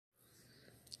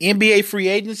NBA free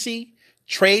agency,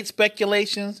 trade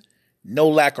speculations, no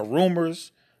lack of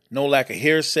rumors, no lack of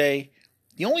hearsay.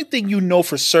 The only thing you know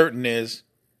for certain is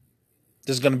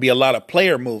there's going to be a lot of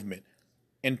player movement.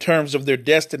 In terms of their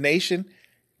destination,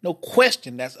 no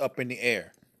question that's up in the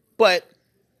air. But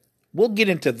we'll get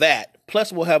into that.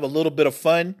 Plus, we'll have a little bit of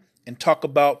fun and talk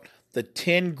about the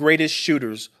 10 greatest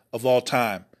shooters of all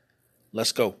time.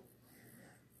 Let's go.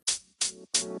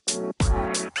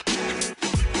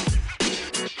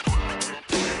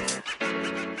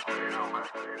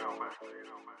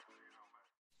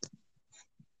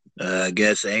 I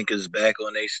guess Anchor's back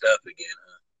on their stuff again,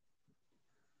 huh?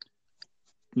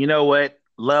 You know what?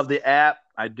 Love the app.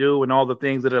 I do, and all the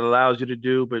things that it allows you to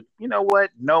do. But you know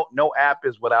what? No app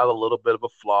is without a little bit of a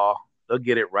flaw. They'll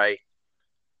get it right.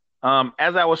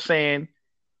 As I was saying,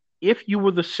 if you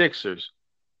were the Sixers,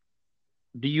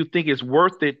 do you think it's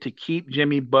worth it to keep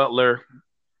Jimmy Butler?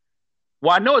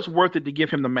 Well, I know it's worth it to give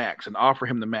him the max and offer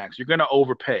him the max. You're going to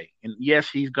overpay. And yes,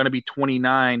 he's going to be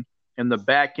 29. In the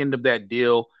back end of that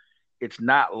deal, it's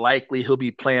not likely he'll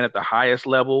be playing at the highest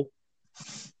level.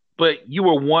 But you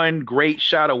were one great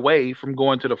shot away from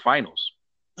going to the finals.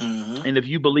 Mm-hmm. And if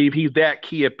you believe he's that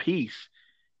key a piece,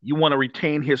 you want to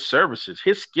retain his services.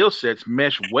 His skill sets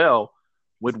mesh well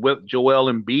with what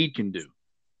Joel Embiid can do.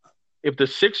 If the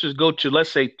Sixers go to,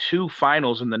 let's say, 2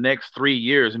 finals in the next 3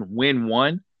 years and win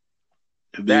one,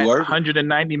 that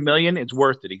 $190 million, it's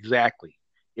worth it. Exactly.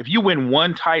 If you win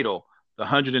one title, the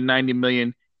 $190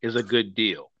 million is a good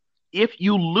deal. If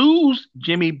you lose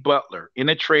Jimmy Butler in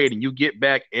a trade and you get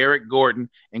back Eric Gordon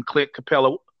and Clint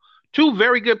Capella, 2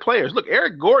 very good players. Look,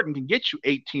 Eric Gordon can get you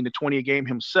 18 to 20 a game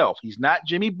himself. He's not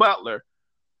Jimmy Butler,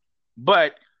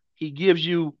 but he gives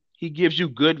you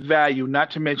good value,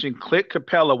 not to mention Clint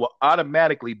Capella will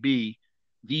automatically be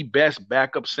the best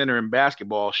backup center in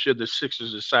basketball should the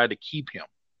Sixers decide to keep him.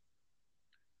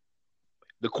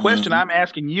 The question I'm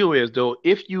asking you is, though,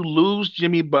 if you lose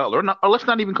Jimmy Butler, or let's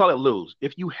not even call it lose,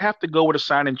 if you have to go with a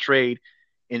sign and trade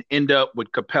and end up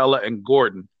with Capella and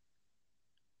Gordon,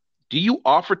 do you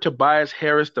offer Tobias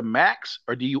Harris the max,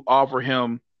 or do you offer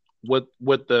him what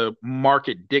the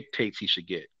market dictates he should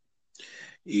get?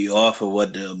 You offer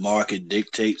what the market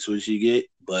dictates what you get,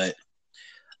 but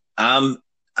I'm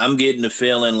getting the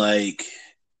feeling like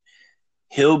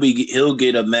he'll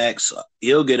get a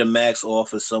max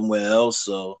offer somewhere else,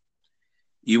 so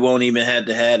you won't even have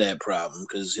to have that problem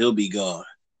because he'll be gone.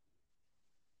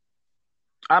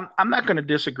 I'm not going to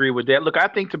disagree with that. Look, I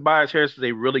think Tobias Harris is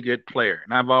a really good player,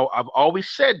 and I've always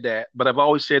said that, but I've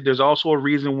always said there's also a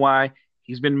reason why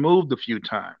he's been moved a few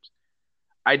times.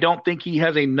 I don't think he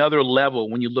has another level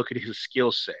when you look at his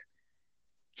skill set.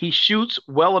 He shoots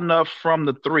well enough from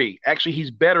the 3. Actually,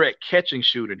 he's better at catching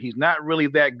shooting. He's not really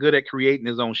that good at creating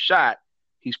his own shot.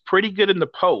 He's pretty good in the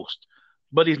post,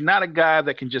 but he's not a guy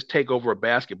that can just take over a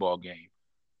basketball game.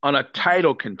 On a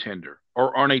title contender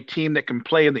or on a team that can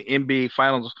play in the NBA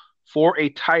Finals for a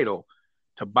title,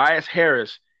 Tobias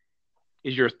Harris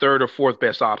is your 3rd or 4th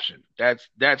best option. That's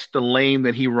the lane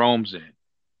that he roams in.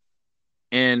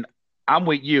 And I'm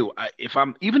with you.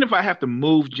 Even if I have to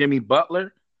move Jimmy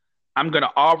Butler, I'm going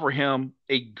to offer him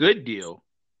a good deal,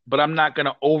 but I'm not going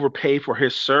to overpay for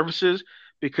his services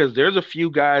because there's a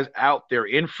few guys out there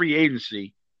in free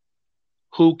agency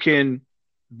who can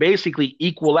basically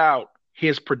equal out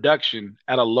his production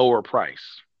at a lower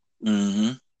price.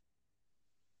 Mm-hmm.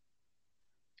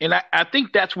 And I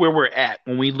think that's where we're at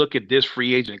when we look at this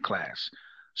free agent class.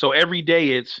 So every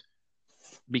day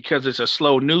because it's a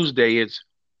slow news day, it's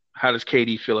how does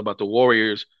KD feel about the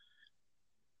Warriors?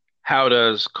 How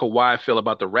does Kawhi feel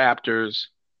about the Raptors?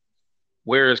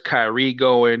 Where is Kyrie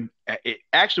going?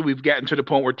 Actually, we've gotten to the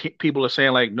point where people are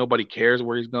saying, like, nobody cares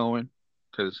where he's going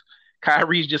because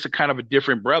Kyrie's just a kind of a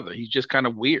different brother. He's just kind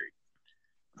of weird.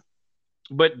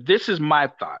 But this is my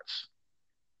thoughts.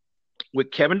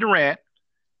 With Kevin Durant,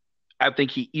 I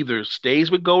think he either stays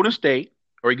with Golden State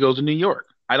or he goes to New York.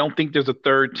 I don't think there's a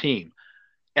third team.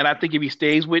 And I think if he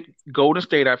stays with Golden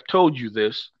State, I've told you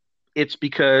this, it's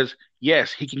because,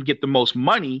 yes, he can get the most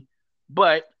money,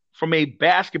 but from a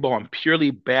basketball and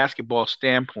purely basketball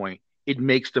standpoint, it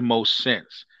makes the most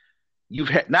sense. You've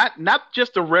had not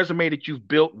just the resume that you've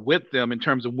built with them in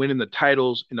terms of winning the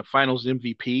titles and the finals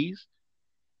MVPs.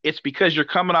 It's because you're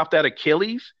coming off that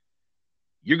Achilles.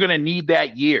 You're going to need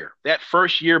that year, that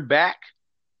first year back,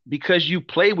 because you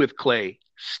play with Clay,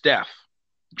 Steph,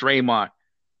 Draymond.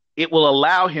 It will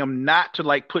allow him not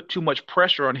to put too much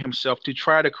pressure on himself to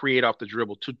try to create off the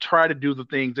dribble, to try to do the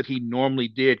things that he normally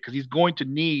did, because he's going to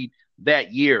need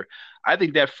that year. I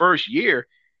think that first year,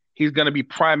 he's going to be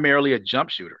primarily a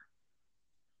jump shooter.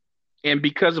 And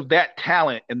because of that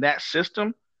talent and that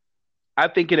system, I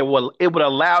think it would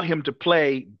allow him to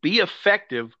play, be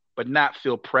effective, but not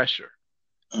feel pressure.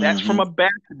 That's from Mm-hmm. a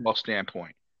basketball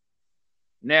standpoint.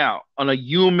 Now, on a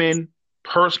human,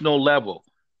 personal level,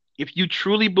 if you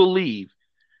truly believe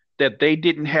that they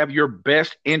didn't have your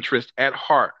best interest at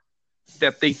heart,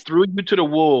 that they threw you to the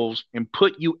wolves and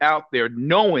put you out there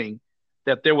knowing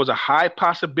that there was a high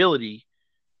possibility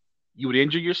you would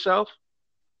injure yourself,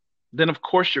 then of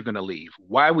course you're going to leave.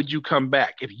 Why would you come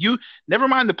back? If you never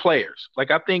mind the players,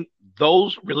 like I think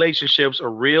those relationships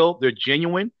are real, they're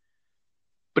genuine.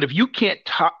 But if you can't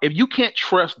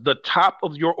trust the top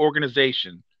of your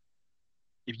organization,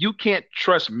 if you can't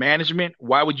trust management,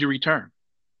 why would you return?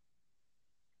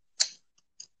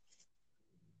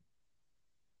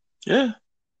 Yeah.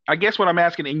 I guess what I'm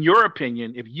asking, in your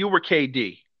opinion, if you were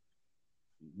KD,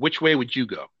 which way would you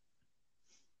go?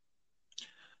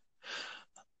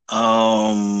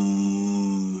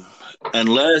 Um,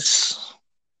 unless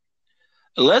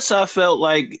unless I felt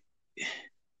like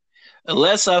I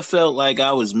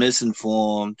was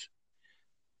misinformed.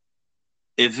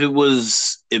 If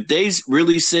they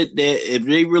really sat there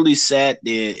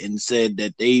and said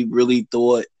that they really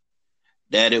thought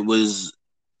that it was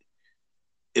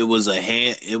a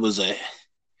hand it was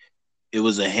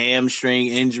a hamstring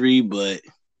injury, but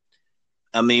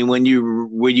I mean when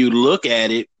you look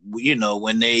at it, you know,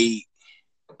 when they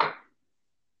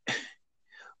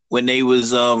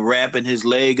was wrapping his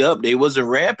leg up, they wasn't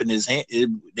wrapping his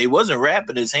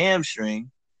hamstring.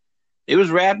 They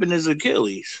was wrapping his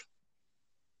Achilles.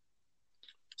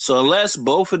 So unless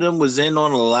both of them was in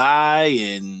on a lie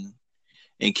and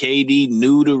KD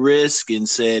knew the risk and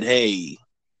said, "Hey,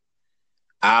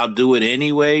 I'll do it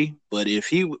anyway." But if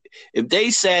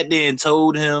they sat there and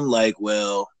told him like,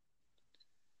 "Well,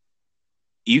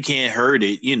 you can't hurt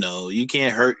it, you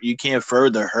can't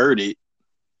further hurt it,"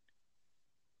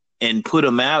 and put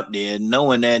him out there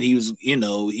knowing that he was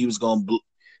going to,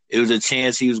 it was a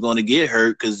chance he was going to get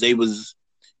hurt because they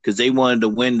wanted to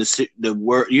win they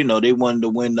wanted to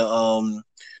win the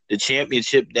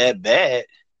championship that bad.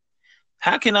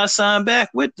 How can I sign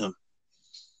back with them?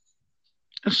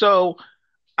 So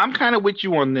I'm kind of with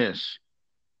you on this.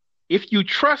 If you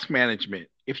trust management,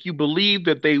 if you believe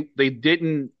that they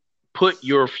didn't put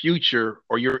your future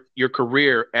or your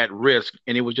career at risk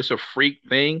and it was just a freak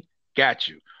thing, got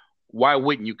you. Why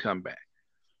wouldn't you come back?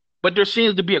 But there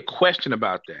seems to be a question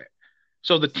about that.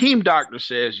 So the team doctor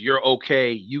says you're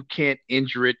okay, you can't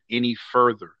injure it any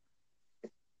further.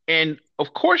 And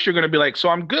of course you're going to be like, so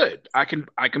I'm good. I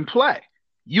can play.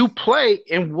 You play,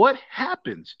 and what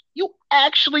happens? You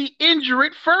actually injure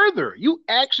it further. You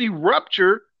actually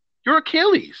rupture your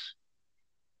Achilles.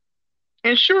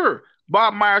 And sure,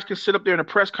 Bob Myers can sit up there in a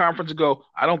press conference and go,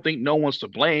 I don't think no one's to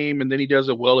blame. And then he does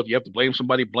it, well, if you have to blame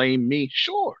somebody, blame me.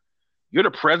 Sure. You're the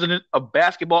president of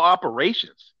basketball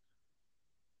operations.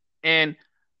 And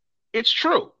it's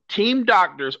true. Team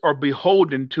doctors are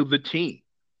beholden to the team.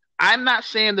 I'm not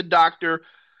saying the doctor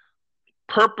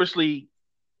purposely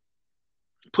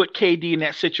put KD in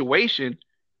that situation,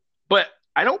 but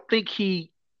I don't think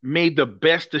he made the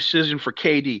best decision for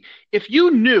KD. If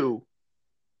you knew,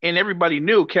 and everybody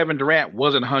knew Kevin Durant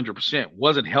wasn't 100%,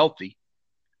 wasn't healthy,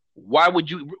 why would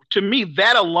you? To me,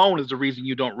 that alone is the reason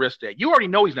you don't risk that. You already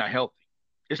know he's not healthy.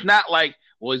 It's not like,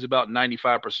 well, he's about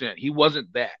 95%. He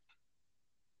wasn't that.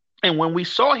 And when we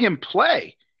saw him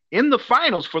play in the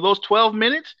finals for those 12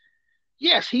 minutes,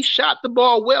 yes, he shot the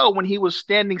ball well when he was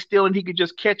standing still and he could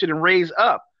just catch it and raise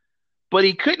up. But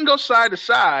he couldn't go side to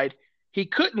side. He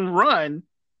couldn't run,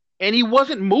 and he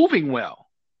wasn't moving well.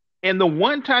 And the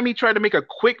one time he tried to make a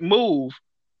quick move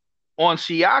on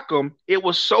Siakam, it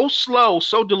was so slow,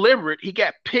 so deliberate, he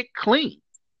got picked clean.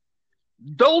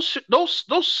 Those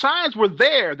signs were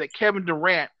there that Kevin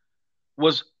Durant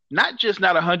was not just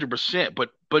not 100%,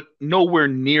 but nowhere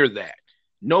near that,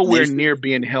 nowhere near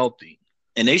being healthy.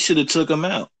 And they should have took him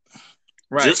out,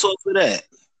 right? Just off of that.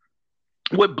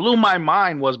 What blew my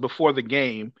mind was before the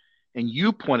game, and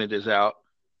you pointed this out,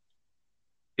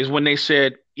 is when they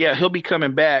said, yeah, he'll be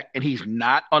coming back, and he's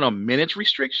not on a minutes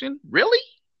restriction. Really?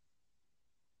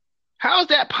 How is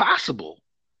that possible?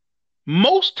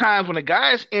 Most times when a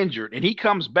guy is injured and he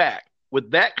comes back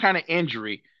with that kind of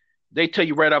injury, they tell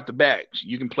you right off the bat,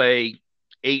 you can play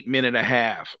 8 minutes and a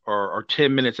half or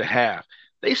 10 minutes a half.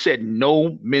 They said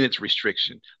no minutes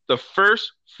restriction. The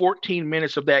first 14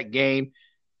 minutes of that game,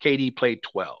 KD played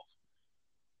 12.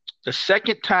 The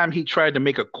second time he tried to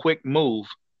make a quick move,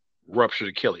 ruptured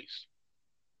Achilles.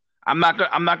 I'm not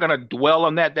going to dwell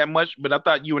on that much, but I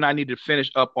thought you and I needed to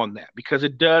finish up on that because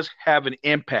it does have an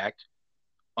impact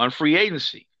on free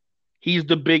agency. He's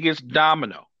the biggest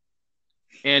domino.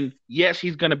 And yes,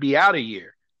 he's going to be out a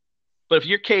year. But if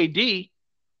you're KD,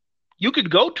 you could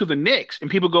go to the Knicks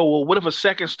and people go, well, what if a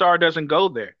second star doesn't go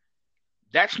there?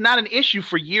 That's not an issue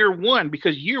for year one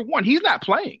because year one, he's not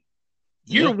playing.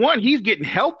 Year one, he's getting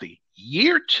healthy.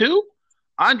 Year two,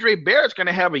 Andre Barrett's going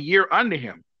to have a year under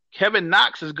him. Kevin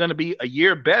Knox is going to be a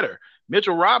year better.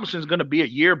 Mitchell Robinson is going to be a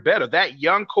year better. That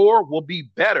young core will be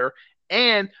better,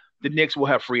 and the Knicks will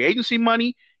have free agency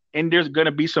money, and there's going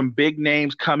to be some big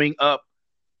names coming up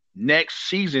next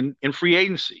season in free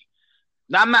agency.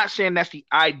 Now, I'm not saying that's the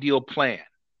ideal plan,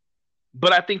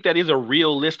 but I think that is a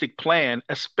realistic plan,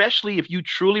 especially if you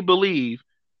truly believe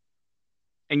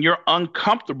and you're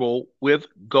uncomfortable with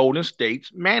Golden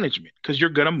State's management because you're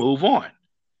going to move on.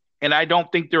 And I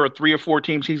don't think there are 3 or 4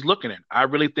 teams he's looking at. I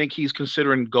really think he's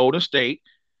considering Golden State,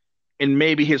 and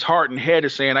maybe his heart and head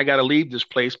is saying, I got to leave this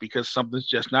place because something's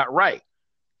just not right.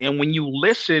 And when you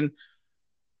listen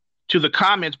to the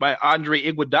comments by Andre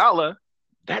Iguodala,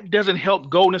 that doesn't help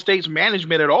Golden State's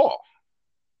management at all.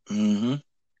 Mm-hmm.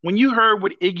 When you heard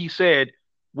what Iggy said,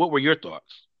 what were your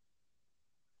thoughts?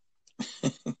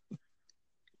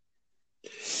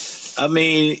 I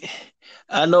mean,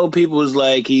 I know people was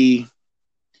like he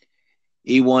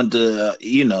wanted to,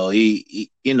 he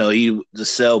to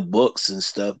sell books and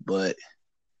stuff, but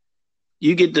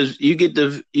you get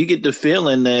the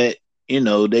feeling that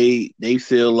they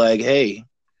feel like, hey,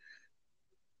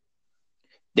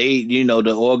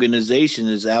 the organization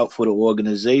is out for the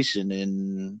organization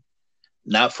and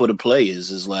not for the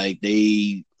players. It's like at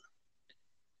the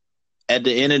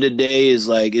end of the day, it's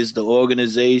like it's the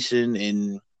organization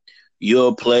and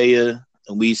you're a player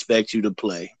and we expect you to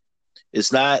play.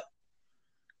 It's not.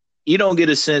 You don't get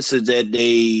a sense of that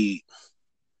they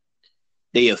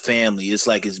a family. It's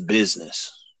like it's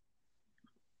business.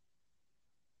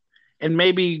 And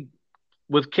maybe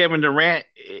with Kevin Durant,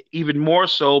 even more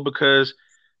so because,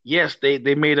 yes,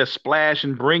 they made a splash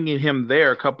in bringing him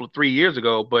there 3 years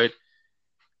ago, but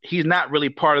he's not really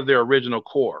part of their original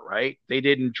core, right? They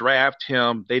didn't draft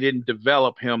him. They didn't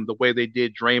develop him the way they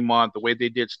did Draymond, the way they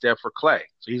did Steph or Clay.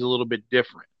 So he's a little bit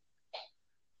different.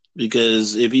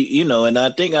 Because if and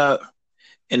I think and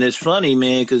it's funny,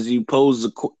 man, because you pose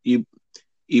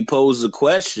the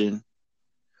question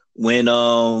when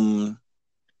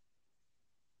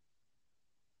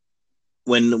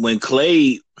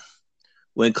Clay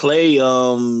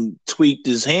tweaked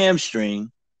his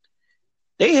hamstring,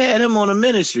 they had him on a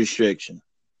minutes restriction.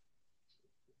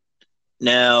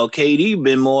 Now KD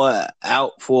been more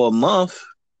out for a month.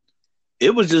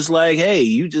 It was just like, hey,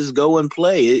 you just go and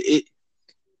play.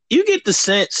 You get the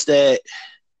sense that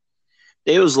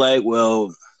they was like,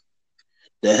 well,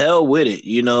 the hell with it.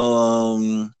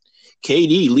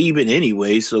 KD leaving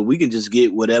anyway, so we can just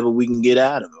get whatever we can get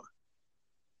out of him.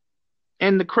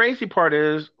 And the crazy part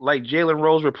is, like Jalen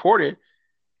Rose reported,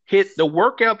 the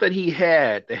workout that he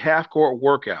had, the half-court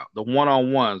workout, the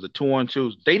one-on-ones, the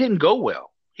two-on-twos, they didn't go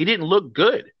well. He didn't look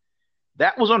good.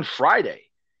 That was on Friday.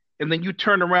 And then you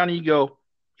turn around and you go,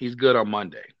 he's good on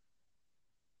Monday.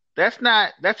 That's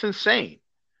insane.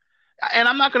 And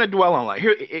I'm not going to dwell on that.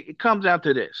 Here, it comes down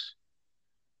to this.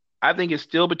 I think it's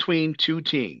still between 2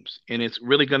 teams, and it's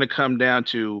really going to come down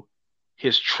to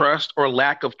his trust or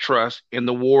lack of trust in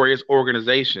the Warriors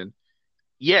organization.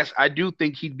 Yes, I do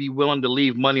think he'd be willing to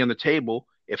leave money on the table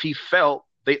if he felt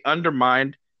they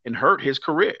undermined and hurt his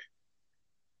career.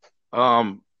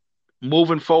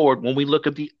 Moving forward, when we look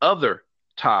at the other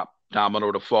top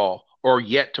domino to fall or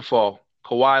yet to fall,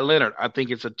 Kawhi Leonard, I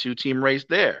think it's a 2-team race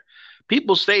there.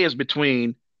 People say it's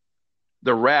between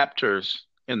the Raptors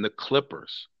and the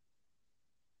Clippers.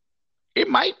 It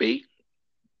might be.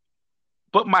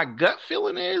 But my gut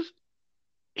feeling is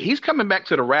he's coming back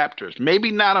to the Raptors.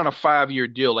 Maybe not on a 5-year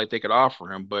deal like they could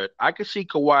offer him, but I could see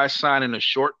Kawhi signing a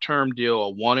short-term deal,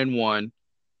 a 1-and-1,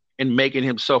 and making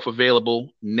himself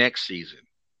available next season.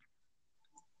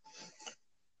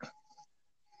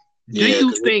 Do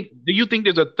you think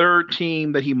there's a third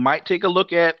team that he might take a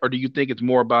look at, or do you think it's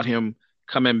more about him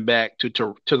coming back to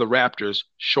the Raptors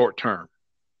short term?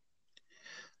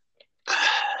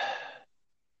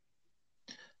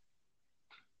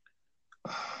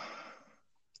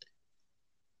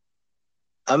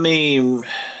 I mean,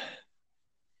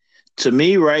 to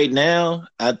me right now,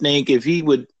 I think if it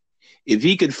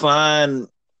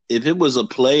was a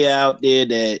play out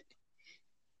there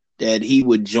that he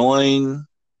would join,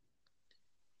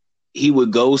 he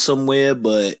would go somewhere,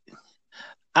 but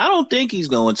I don't think he's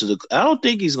going to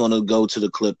go to the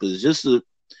Clippers.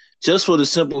 Just for the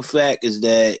simple fact is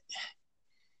that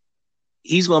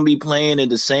he's going to be playing in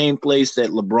the same place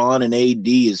that LeBron and AD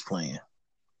is playing.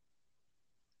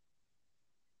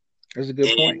 That's a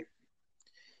good point.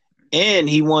 and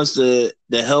he wants to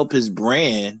help his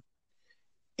brand,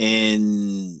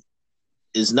 and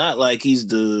it's not like he's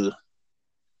the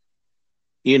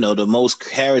most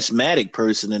charismatic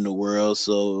person in the world.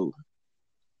 So,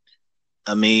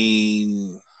 I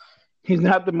mean, He's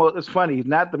not the most. It's funny. He's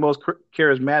not the most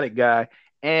charismatic guy,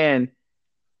 and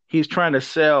he's trying to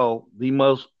sell the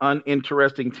most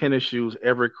uninteresting tennis shoes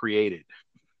ever created.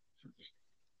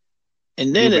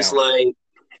 and then it's like,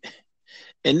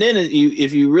 and then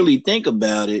if you really think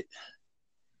about it,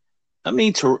 I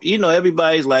mean,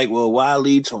 everybody's like, well, why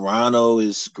leave Toronto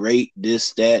is great,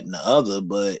 this, that, and the other,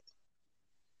 but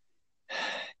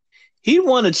he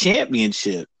won a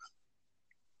championship.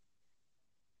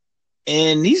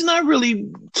 And he's not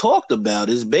really talked about.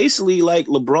 It's basically like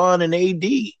LeBron and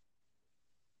AD.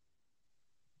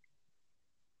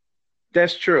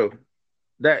 That's true.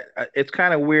 That it's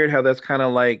kind of weird how that's kind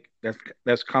of like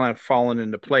that's kind of fallen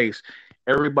into place.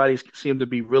 Everybody seemed to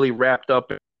be really wrapped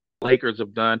up in what the Lakers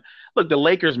have done. Look, the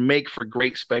Lakers make for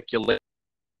great speculation,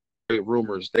 great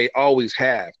rumors. They always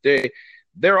have.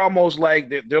 They're almost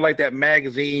like they're like that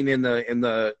magazine in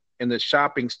the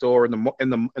shopping store in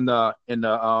the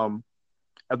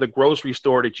at the grocery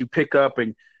store that you pick up,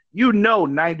 and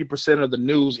 90% of the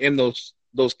news in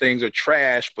those things are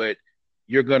trash, but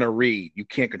you're gonna read. You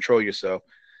can't control yourself.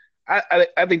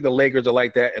 I think the Lakers are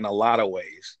like that in a lot of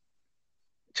ways.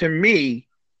 To me,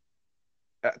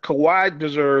 Kawhi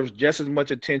deserves just as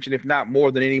much attention, if not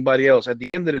more, than anybody else. At the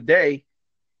end of the day,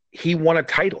 he won a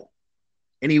title,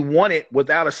 and he won it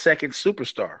without a second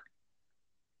superstar.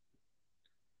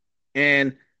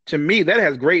 And to me, that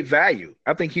has great value.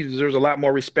 I think he deserves a lot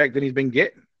more respect than he's been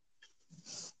getting.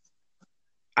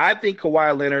 I think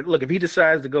Kawhi Leonard, look, if he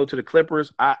decides to go to the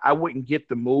Clippers, I wouldn't get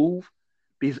the move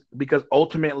because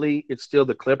ultimately it's still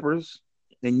the Clippers.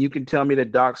 And you can tell me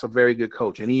that Doc's a very good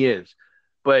coach, and he is.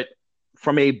 But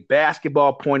from a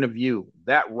basketball point of view,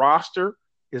 that roster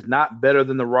is not better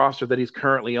than the roster that he's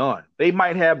currently on. They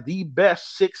might have the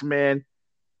best six-man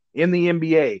in the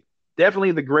NBA.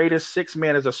 Definitely the greatest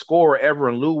six-man as a scorer ever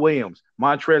in Lou Williams.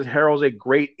 Montrezl Harrell's a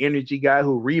great energy guy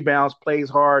who rebounds, plays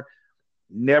hard,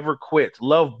 never quits.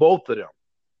 Love both of them.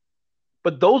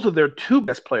 But those are their two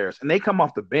best players, and they come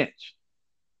off the bench.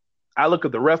 I look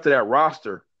at the rest of that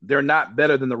roster. They're not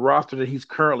better than the roster that he's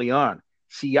currently on.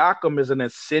 Siakam is an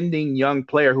ascending young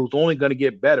player who's only going to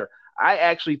get better. I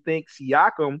actually think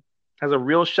Siakam has a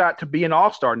real shot to be an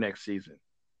all-star next season.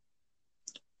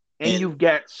 And you've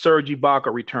got Serge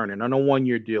Ibaka returning on a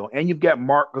one-year deal. And you've got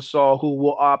Marc Gasol who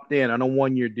will opt in on a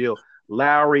one-year deal.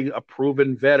 Lowry, a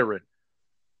proven veteran.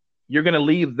 You're going to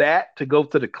leave that to go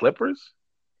to the Clippers?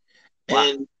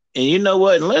 Wow. And you know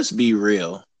what? And let's be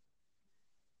real.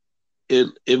 If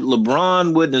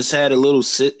LeBron wouldn't have had a little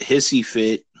hissy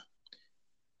fit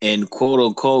and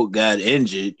quote-unquote got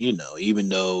injured, even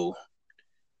though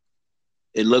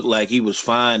it looked like he was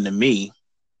fine to me,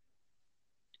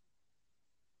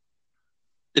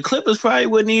 the Clippers probably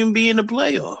wouldn't even be in the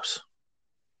playoffs.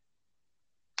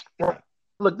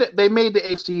 Look, they made the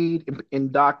 8th seed,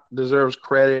 and Doc deserves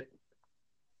credit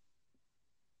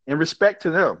and respect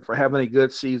to them for having a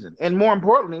good season. And more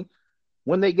importantly,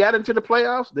 when they got into the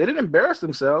playoffs, they didn't embarrass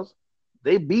themselves.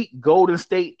 They beat Golden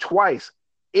State twice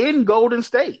in Golden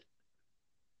State.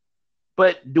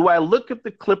 But do I look at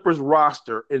the Clippers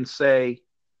roster and say,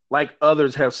 like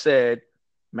others have said,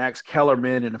 Max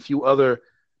Kellerman and a few other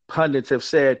pundits have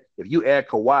said, if you add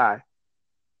Kawhi,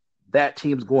 that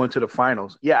team's going to the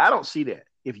finals? Yeah, I don't see that.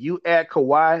 If you add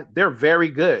Kawhi, they're very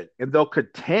good, and they'll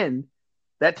contend.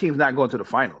 That team's not going to the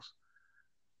finals.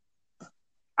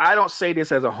 I don't say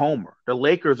this as a homer. The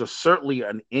Lakers are certainly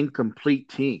an incomplete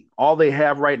team. All they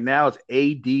have right now is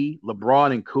AD,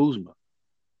 LeBron, and Kuzma.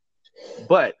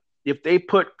 But if they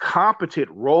put competent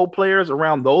role players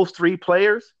around those three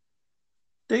players,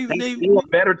 they're a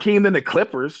better team than the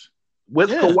Clippers.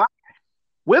 With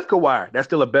Kawhi, that's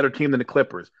still a better team than the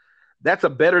Clippers. That's a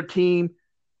better team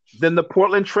than the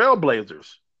Portland Trailblazers.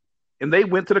 And they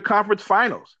went to the conference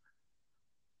finals.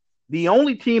 The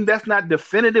only team that's not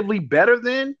definitively better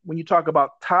than, when you talk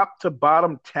about top to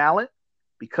bottom talent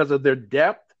because of their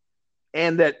depth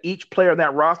and that each player on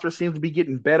that roster seems to be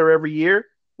getting better every year,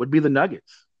 would be the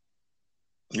Nuggets.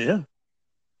 Yeah.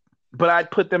 But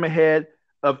I'd put them ahead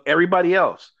of everybody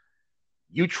else.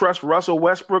 You trust Russell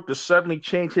Westbrook to suddenly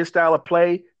change his style of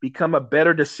play, become a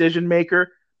better decision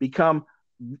maker,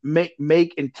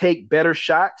 make and take better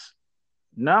shots?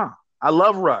 No. I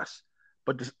love Russ.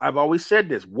 But I've always said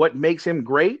this. What makes him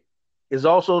great is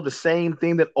also the same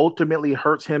thing that ultimately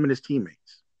hurts him and his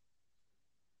teammates.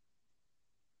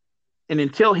 And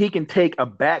until he can take a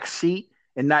back seat,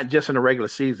 and not just in the regular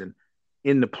season,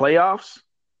 in the playoffs,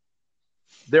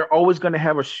 they're always going to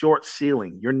have a short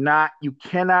ceiling. You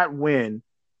cannot win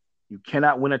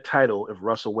a title if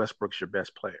Russell Westbrook's your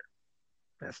best player.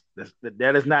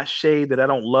 That is not shade that I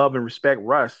don't love and respect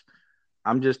Russ.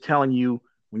 I'm just telling you,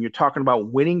 when you're talking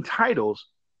about winning titles,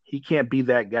 he can't be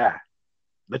that guy.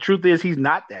 The truth is, he's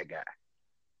not that guy.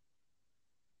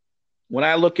 When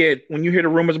you hear the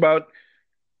rumors about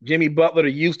Jimmy Butler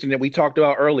to Houston that we talked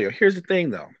about earlier, here's the thing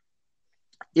though.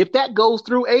 If that goes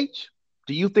through,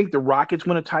 do you think the Rockets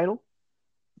win a title?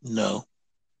 No.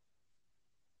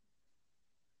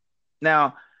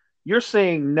 Now, you're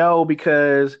saying no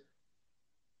because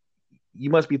you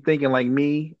must be thinking like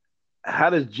me.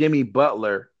 How is he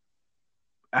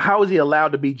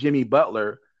allowed to be Jimmy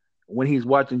Butler when he's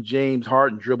watching James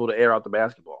Harden dribble the air out the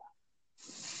basketball?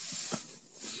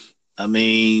 I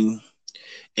mean,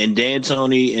 in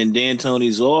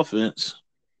D'Antoni's offense,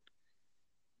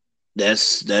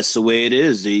 that's the way it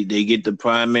is. They get the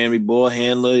primary ball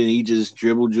handler and he just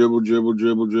dribble.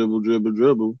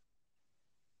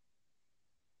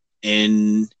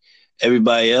 And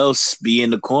everybody else be in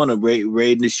the corner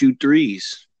ready to shoot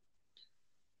threes.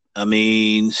 I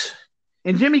mean,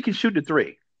 and Jimmy can shoot the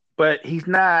three, but he's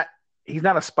not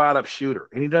a spot up shooter,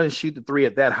 and he doesn't shoot the three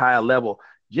at that high a level.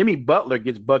 Jimmy Butler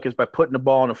gets buckets by putting the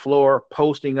ball on the floor,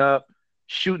 posting up,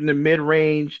 shooting the mid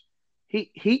range.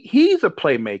 He's a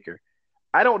playmaker.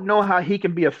 I don't know how he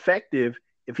can be effective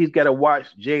if he's got to watch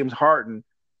James Harden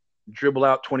dribble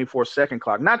out 24-second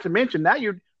clock. Not to mention now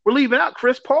we're leaving out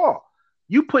Chris Paul.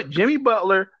 You put Jimmy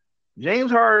Butler,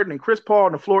 James Harden, and Chris Paul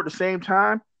on the floor at the same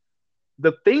time.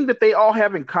 The thing that they all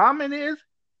have in common is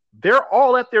they're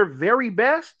all at their very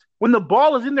best when the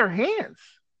ball is in their hands.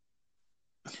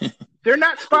 They're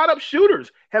not spot-up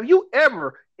shooters. Have you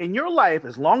ever, in your life,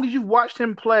 as long as you've watched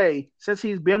him play since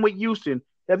he's been with Houston,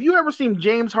 have you ever seen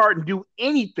James Harden do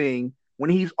anything when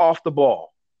he's off the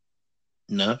ball?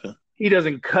 Nothing. He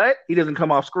doesn't cut. He doesn't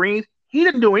come off screens. He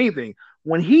doesn't do anything.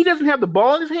 When he doesn't have the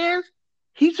ball in his hands,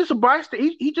 he's just a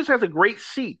bystander. He just has a great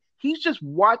seat. He's just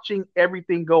watching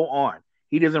everything go on.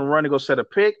 He doesn't run to go set a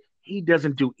pick. He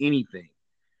doesn't do anything.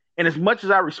 And as much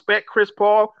as I respect Chris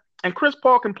Paul, and Chris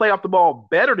Paul can play off the ball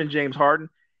better than James Harden,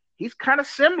 he's kind of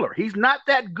similar. He's not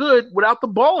that good without the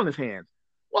ball in his hands.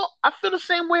 Well, I feel the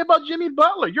same way about Jimmy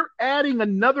Butler. You're adding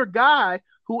another guy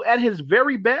who at his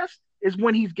very best is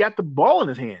when he's got the ball in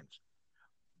his hands.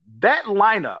 That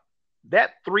lineup,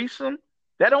 that threesome,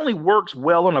 that only works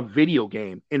well on a video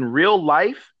game. In real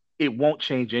life, it won't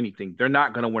change anything. They're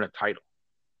not going to win a title.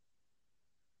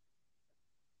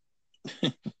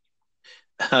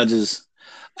 I was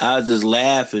just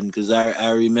laughing because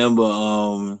I remember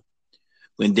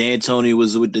when D'Antoni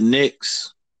was with the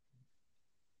Knicks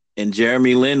and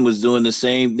Jeremy Lin was doing the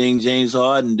same thing James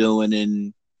Harden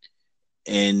doing,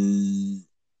 and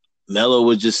Melo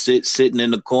was just sitting in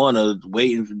the corner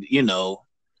waiting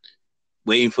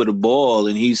for the ball,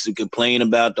 and he used to complain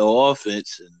about the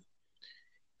offense, and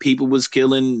people was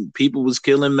killing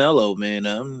Melo,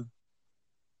 man.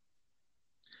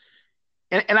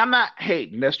 And I'm not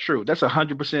hating. That's true. That's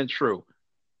 100% true.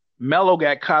 Melo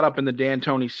got caught up in the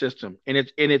D'Antoni system, and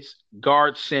it's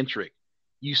guard centric.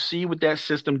 You see what that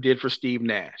system did for Steve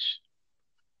Nash.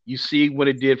 You see what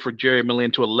it did for Jeremy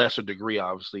Lin to a lesser degree,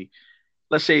 obviously.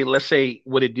 Let's say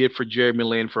what it did for Jeremy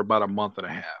Lin for about a month and a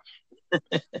half.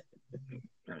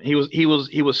 He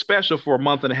was special for a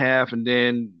month and a half, and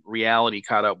then reality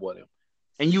caught up with him.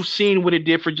 And you've seen what it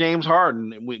did for James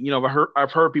Harden.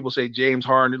 I've heard people say James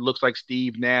Harden, it looks like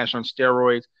Steve Nash on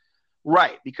steroids.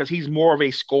 Right, because he's more of a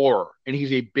scorer, and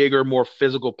he's a bigger, more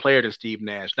physical player than Steve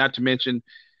Nash. Not to mention,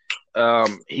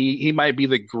 he might be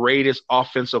the greatest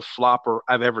offensive flopper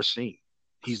I've ever seen.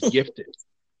 He's gifted.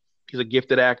 He's a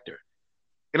gifted actor.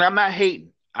 And I'm not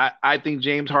hating. I think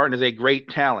James Harden is a great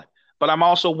talent. But I'm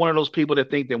also one of those people that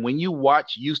think that when you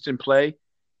watch Houston play,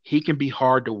 he can be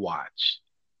hard to watch.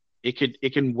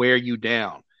 It can wear you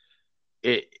down.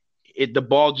 The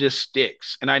ball just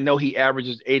sticks. And I know he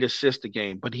averages 8 assists a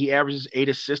game, but he averages 8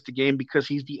 assists a game because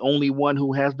he's the only one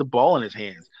who has the ball in his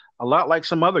hands. A lot like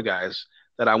some other guys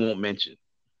that I won't mention.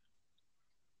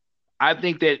 I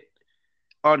think that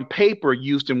on paper,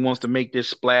 Houston wants to make this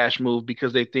splash move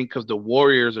because they think because the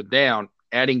Warriors are down,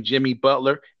 adding Jimmy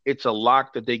Butler, it's a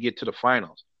lock that they get to the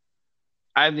finals.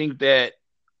 I think that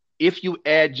if you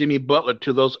add Jimmy Butler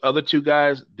to those other two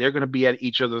guys, they're going to be at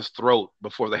each other's throat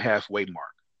before the halfway mark.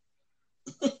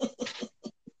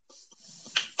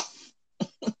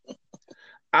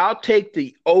 I'll take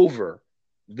the over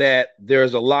that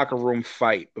there's a locker room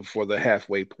fight before the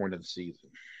halfway point of the season.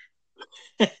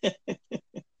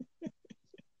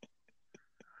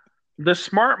 The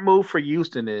smart move for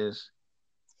Houston is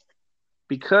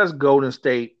because Golden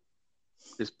State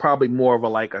is probably more of a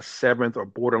 7th or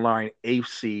borderline 8th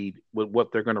seed with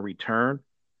what they're going to return.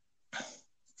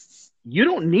 You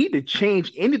don't need to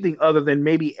change anything other than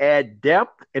maybe add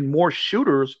depth and more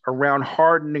shooters around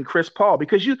Harden and Chris Paul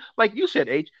because like you said,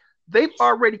 they've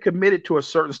already committed to a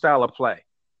certain style of play.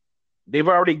 They've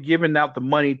already given out the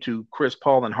money to Chris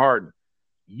Paul and Harden.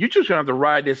 You just gonna have to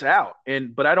ride this out.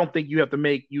 But I don't think you have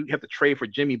to trade for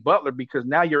Jimmy Butler because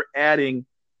now you're adding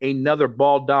another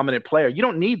ball dominant player. You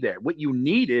don't need that. What you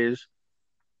need is,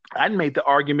 I'd make the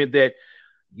argument that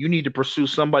you need to pursue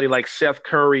somebody like Seth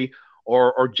Curry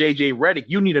or JJ Redick.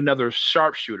 You need another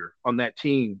sharpshooter on that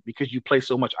team because you play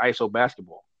so much ISO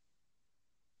basketball.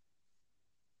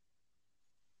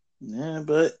 Yeah,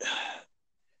 but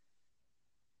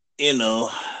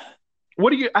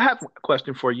I have a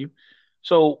question for you.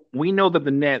 So we know that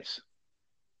the Nets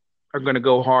are going to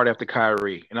go hard after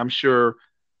Kyrie, and I'm sure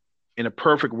in a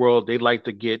perfect world they'd like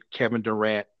to get Kevin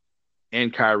Durant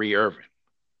and Kyrie Irving.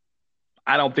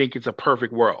 I don't think it's a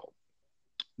perfect world,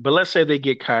 but let's say they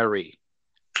get Kyrie.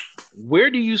 Where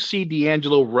do you see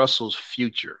D'Angelo Russell's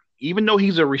future? Even though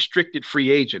he's a restricted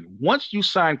free agent, once you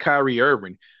sign Kyrie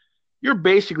Irving, you're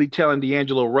basically telling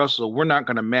D'Angelo Russell, we're not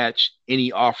going to match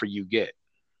any offer you get.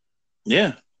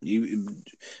 Yeah.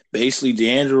 Basically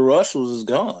D'Angelo Russell is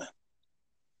gone.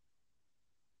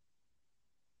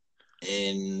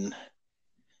 And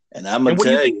I'm gonna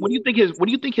tell you, what do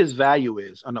you think his value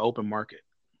is on the open market?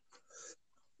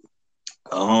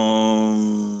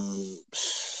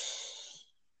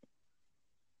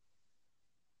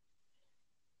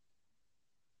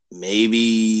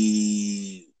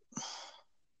 Maybe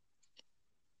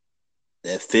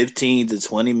that $15 to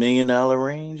 $20 million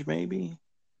range, maybe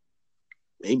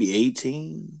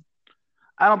 18.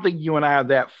 I don't think you and I are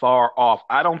that far off.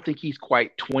 I don't think he's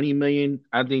quite 20 million.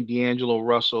 I think D'Angelo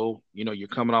Russell, you're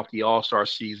coming off the All-Star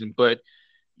season, but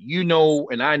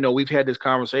and I know we've had this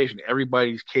conversation.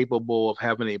 Everybody's capable of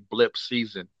having a blip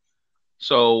season.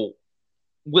 So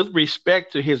with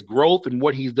respect to his growth and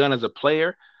what he's done as a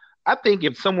player, I think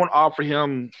if someone offered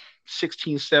him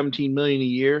 16, 17 million a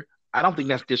year, I don't think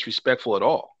that's disrespectful at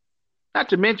all. Not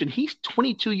to mention, he's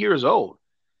 22 years old.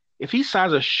 If he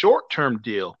signs a short-term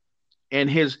deal and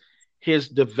his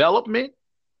development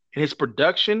and his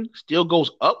production still goes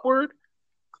upward,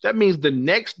 that means the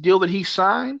next deal that he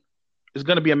signed is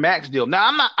going to be a max deal.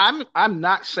 Now, I'm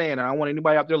not saying, and I don't want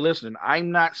anybody out there listening,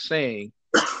 I'm not saying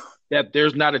that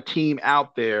there's not a team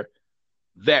out there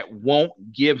that won't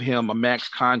give him a max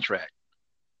contract.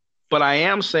 But I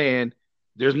am saying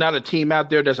there's not a team out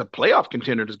there that's a playoff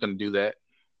contender that's going to do that.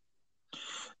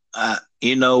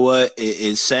 You know what?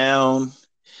 It sound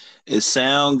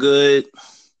good,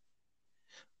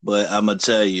 but I'm gonna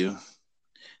tell you,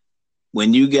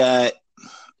 when you got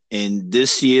in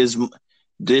this year's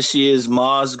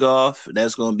Mozgov,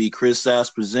 that's gonna be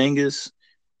Kristaps Porzingis.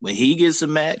 When he gets a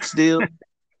max deal,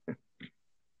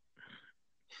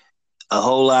 a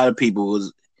whole lot of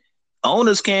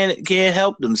owners can't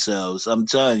help themselves. I'm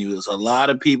telling you, there's a lot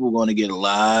of people going to get a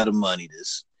lot of money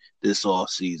this off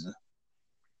season.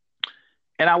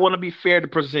 And I want to be fair to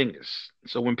Porzingis.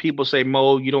 So when people say,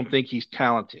 Mo, you don't think he's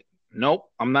talented. Nope,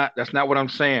 I'm not. That's not what I'm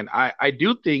saying. I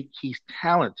do think he's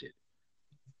talented.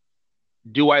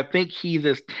 Do I think he's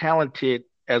as talented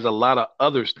as a lot of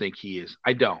others think he is?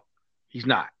 I don't. He's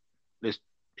not.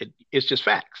 It's just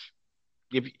facts.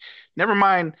 Never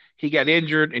mind he got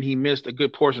injured and he missed a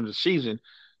good portion of the season.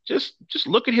 Just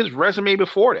look at his resume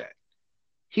before that.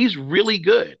 He's really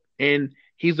good. And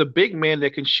he's a big man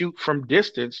that can shoot from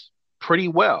distance pretty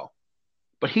well.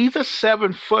 But he's a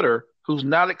 7-footer who's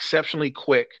not exceptionally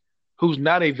quick, who's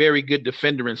not a very good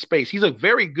defender in space. He's a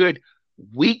very good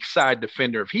weak side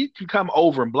defender. If he can come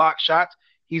over and block shots,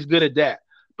 he's good at that.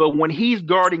 But when he's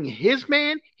guarding his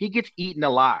man, he gets eaten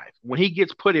alive. When he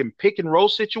gets put in pick and roll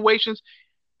situations,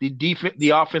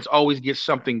 the offense always gets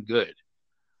something good.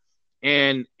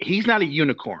 And he's not a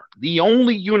unicorn. The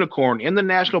only unicorn in the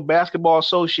National Basketball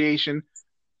Association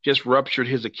just ruptured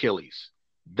his Achilles.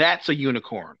 That's a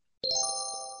unicorn.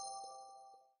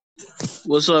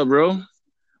 What's up, bro?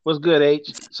 What's good,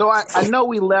 H? So I know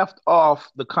we left off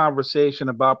the conversation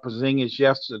about Porzingis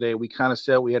yesterday. We kind of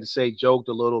said we had to say joked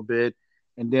a little bit,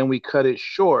 and then we cut it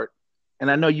short.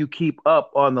 And I know you keep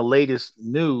up on the latest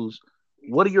news.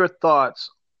 What are your thoughts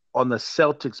on the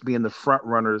Celtics being the front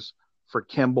runners for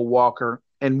Kemba Walker?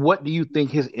 And what do you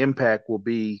think his impact will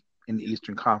be in the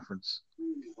Eastern Conference?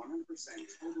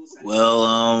 Well,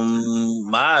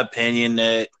 my opinion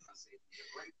that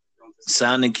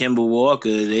signing Kemba Walker,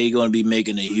 they're going to be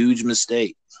making a huge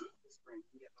mistake.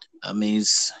 I mean,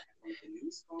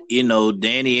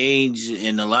 Danny Ainge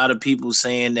and a lot of people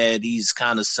saying that he's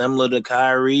kind of similar to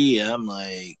Kyrie. I'm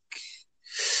like,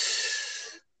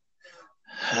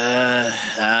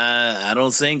 I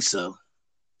don't think so.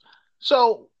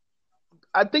 So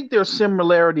I think there's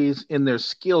similarities in their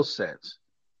skill sets,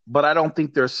 but I don't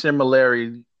think there's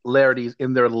similarities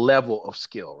in their level of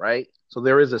skill, right? So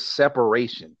there is a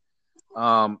separation.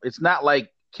 It's not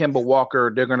like Kemba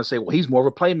Walker, they're going to say, well, he's more of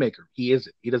a playmaker. He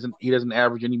isn't. He doesn't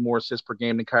average any more assists per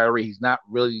game than Kyrie. He's not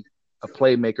really a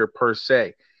playmaker per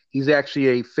se. He's actually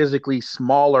a physically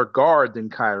smaller guard than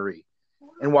Kyrie.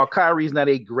 And while Kyrie's not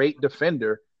a great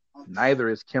defender, neither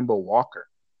is Kemba Walker.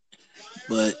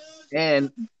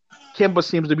 And Kemba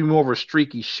seems to be more of a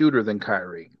streaky shooter than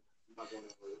Kyrie.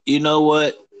 You know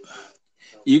what?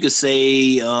 You could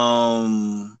say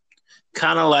kind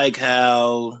of like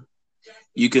how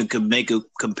you can make a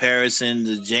comparison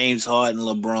to James Harden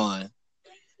and LeBron.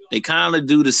 They kind of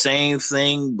do the same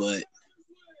thing, but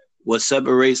what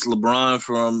separates LeBron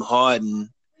from Harden,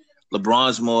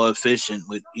 LeBron's more efficient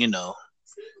with,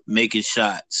 making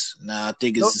shots. Now, I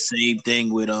think it's the same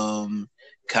thing with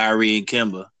Kyrie and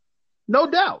Kemba. No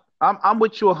doubt. I'm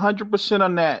with you 100%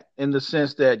 on that, in the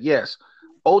sense that, yes,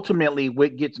 ultimately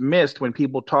what gets missed when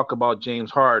people talk about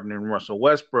James Harden and Russell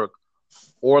Westbrook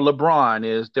or LeBron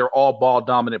is they're all ball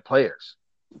dominant players.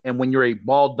 And when you're a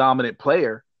ball dominant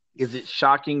player, is it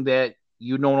shocking that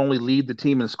you don't only lead the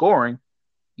team in scoring,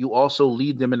 you also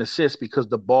lead them in assists because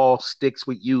the ball sticks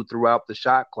with you throughout the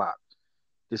shot clock?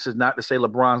 This is not to say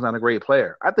LeBron's not a great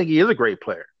player. I think he is a great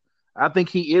player. I think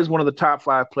he is one of the top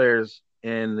 5 players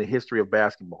in the history of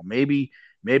basketball. Maybe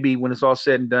when it's all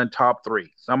said and done, top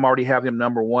 3. Some already have him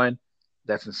number 1.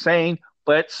 That's insane,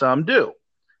 but some do.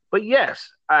 But yes,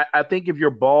 I think if you're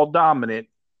ball dominant,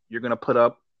 you're going to put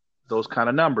up those kind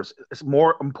of numbers. It's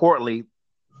more importantly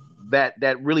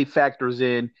that really factors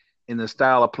in the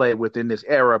style of play within this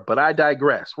era. But I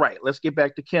digress. Right. Let's get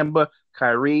back to Kemba,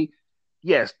 Kyrie.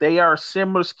 Yes, they are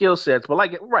similar skill sets,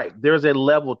 but there's a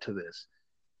level to this.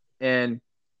 And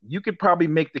you could probably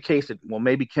make the case that, well,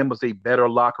 maybe Kemba's a better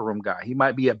locker room guy. He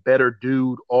might be a better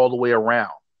dude all the way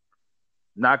around.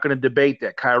 Not going to debate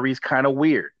that. Kyrie's kind of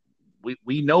weird.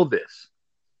 We know this.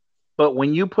 But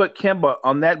when you put Kemba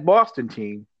on that Boston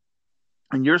team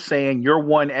and you're saying you're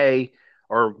 1A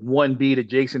or 1B to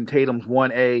Jason Tatum's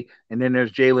 1A, and then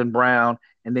there's Jaylen Brown,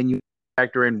 and then you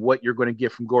factor in what you're going to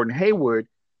get from Gordon Hayward,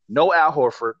 no Al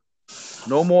Horford,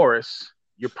 no Morris,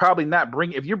 you're probably not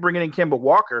if you're bringing in Kemba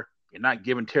Walker, you're not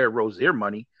giving Terry Rozier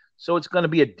money. So it's going to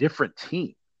be a different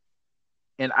team.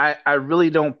 And I really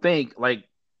don't think,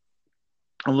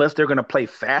 unless they're going to play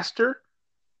faster,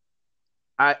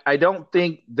 I don't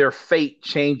think their fate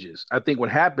changes. I think what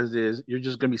happens is you're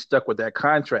just going to be stuck with that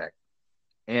contract.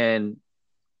 And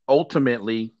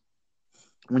ultimately,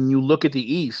 when you look at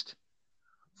the East,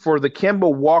 for the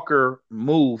Kemba Walker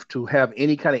move to have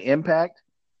any kind of impact,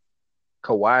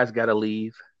 Kawhi's got to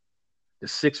leave. The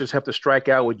Sixers have to strike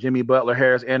out with Jimmy Butler,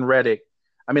 Harris, and Redick.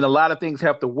 I mean, a lot of things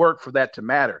have to work for that to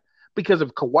matter. Because if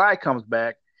Kawhi comes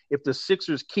back, if the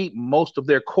Sixers keep most of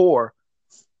their core,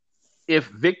 if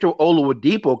Victor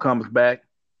Oladipo comes back,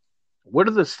 what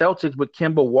are the Celtics with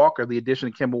Kemba Walker, the addition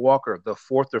of Kemba Walker, the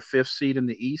 4th or 5th seed in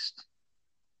the East?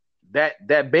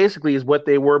 That basically is what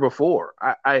they were before.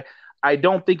 I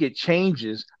don't think it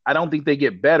changes. I don't think they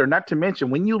get better. Not to mention,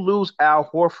 when you lose Al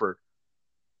Horford,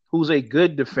 who's a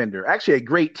good defender, actually a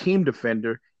great team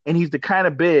defender, and he's the kind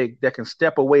of big that can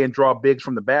step away and draw bigs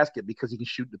from the basket because he can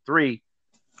shoot the 3,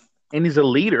 and he's a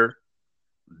leader,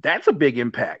 that's a big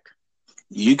impact.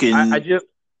 You can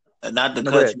not to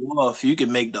cut you off. You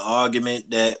can make the argument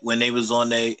that when they was on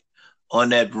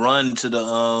that run to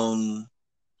the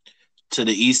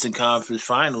Eastern Conference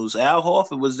Finals, Al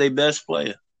Horford was their best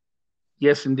player.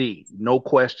 Yes, indeed, no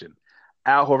question.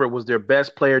 Al Horford was their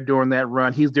best player during that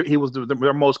run. He was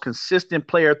their most consistent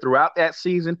player throughout that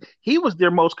season. He was their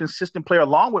most consistent player,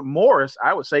 along with Morris,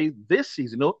 I would say, this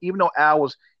season. Even though Al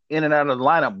was in and out of the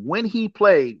lineup, when he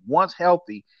played, once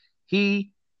healthy,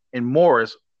 he and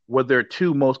Morris were their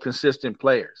 2 most consistent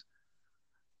players.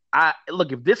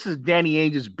 Look, if this is Danny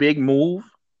Ainge's big move,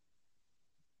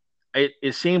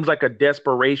 it seems like a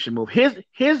desperation move.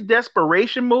 His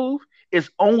desperation move is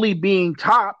only being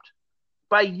topped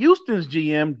by Houston's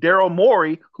GM, Daryl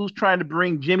Morey, who's trying to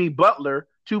bring Jimmy Butler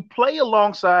to play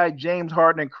alongside James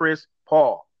Harden and Chris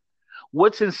Paul.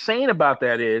 What's insane about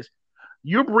that is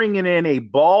you're bringing in a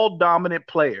ball-dominant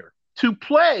player to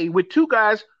play with 2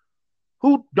 guys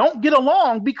who don't get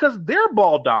along because they're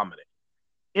ball dominant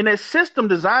in a system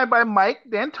designed by Mike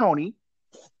D'Antoni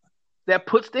that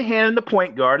puts the hand in the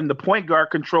point guard, and the point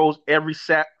guard controls every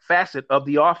facet of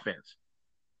the offense.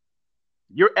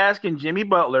 You're asking Jimmy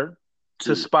Butler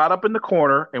to spot up in the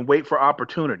corner and wait for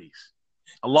opportunities,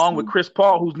 along with Chris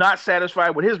Paul, who's not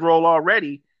satisfied with his role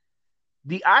already.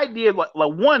 The idea, like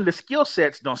one, the skill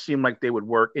sets don't seem like they would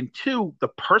work, and two, the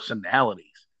personalities.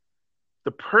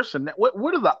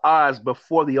 What are the odds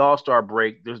before the All-Star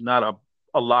break there's not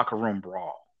a locker room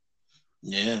brawl?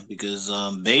 Yeah, because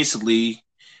basically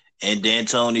in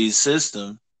D'Antoni's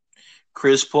system,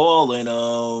 Chris Paul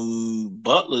and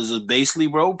Butler's are basically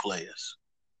role players.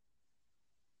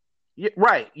 Yeah,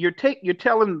 right. You're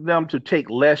telling them to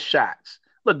take less shots.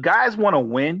 Look, guys want to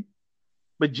win,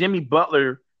 but Jimmy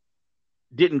Butler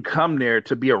didn't come there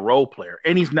to be a role player,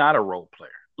 and he's not a role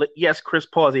player. Yes, Chris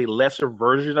Paul is a lesser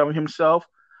version of himself,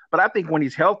 but I think when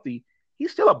he's healthy,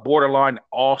 he's still a borderline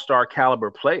all-star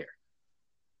caliber player.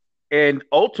 And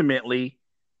ultimately,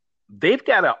 they've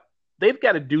got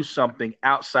to do something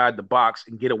outside the box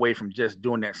and get away from just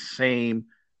doing that same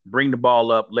bring the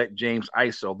ball up, let James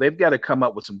ISO. They've got to come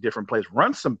up with some different plays,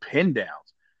 run some pin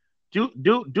downs,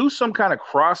 do some kind of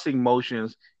crossing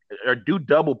motions, or do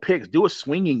double picks, do a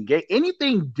swinging game,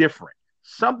 anything different,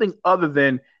 something other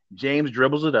than James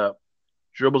dribbles it up,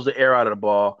 dribbles the air out of the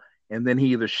ball, and then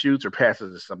he either shoots or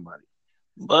passes to somebody.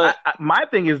 But my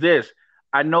thing is this.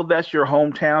 I know that's your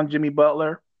hometown, Jimmy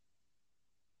Butler.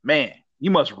 Man,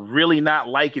 you must really not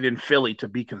like it in Philly to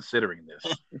be considering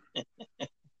this.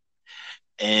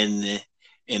 and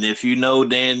if you know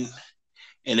D'Antoni,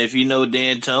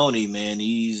 man,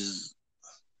 he's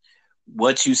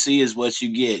what you see is what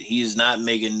you get. He's not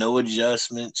making no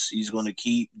adjustments. He's going to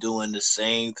keep doing the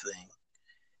same thing.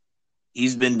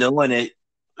 He's been doing it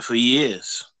for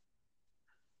years.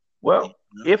 Well,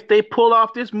 if they pull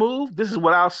off this move, this is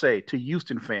what I'll say to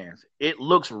Houston fans. It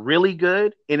looks really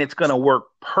good, and it's going to work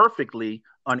perfectly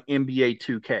on NBA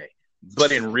 2K.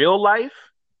 But in real life,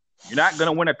 you're not going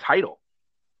to win a title.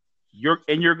 You're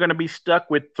going to be stuck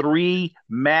with 3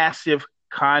 massive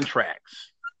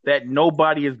contracts that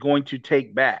nobody is going to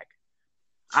take back.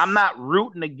 I'm not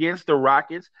rooting against the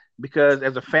Rockets because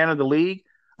as a fan of the league,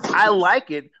 I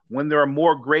like it when there are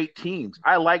more great teams.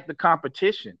 I like the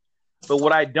competition. But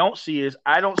what I don't see is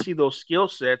I don't see those skill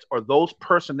sets or those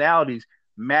personalities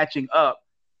matching up,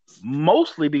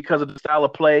 mostly because of the style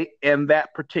of play and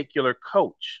that particular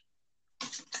coach.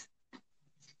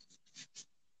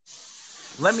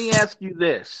 Let me ask you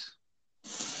this.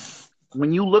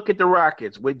 When you look at the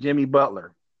Rockets with Jimmy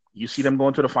Butler, you see them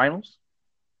going to the finals?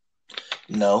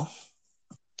 No.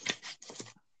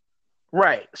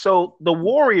 Right. So the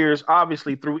Warriors,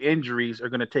 obviously, through injuries, are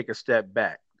going to take a step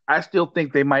back. I still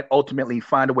think they might ultimately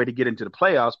find a way to get into the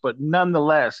playoffs, but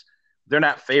nonetheless, they're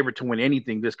not favored to win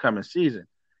anything this coming season.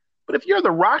 But if you're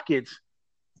the Rockets,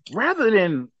 rather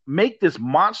than make this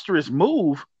monstrous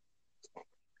move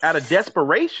out of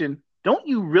desperation, don't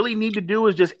you really need to do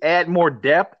is just add more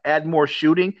depth, add more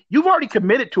shooting? You've already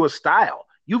committed to a style.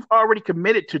 You've already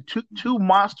committed to two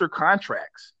monster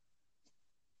contracts.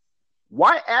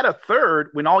 Why add a third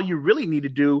when all you really need to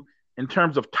do in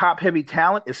terms of top-heavy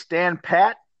talent is stand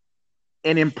pat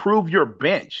and improve your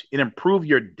bench and improve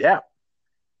your depth?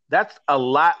 That's a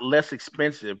lot less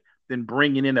expensive than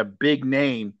bringing in a big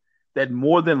name that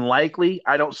more than likely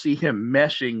I don't see him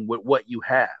meshing with what you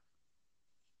have.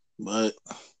 But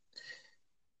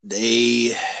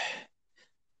they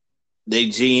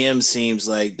GM seems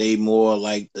like they more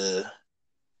like the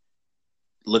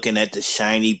looking at the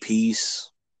shiny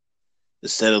piece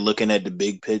instead of looking at the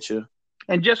big picture.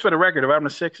 And just for the record, if I'm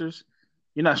the Sixers,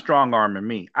 you're not strong-arming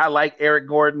me. I like Eric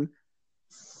Gordon,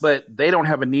 but they don't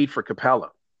have a need for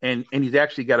Capella. And he's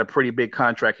actually got a pretty big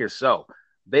contract himself.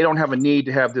 They don't have a need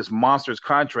to have this monstrous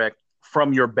contract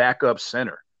from your backup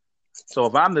center. So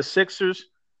if I'm the Sixers,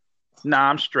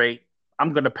 I'm straight.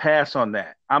 I'm going to pass on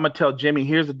that. I'm going to tell Jimmy,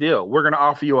 here's the deal. We're going to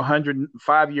offer you a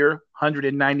 5-year,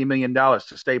 $190 million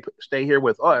to stay here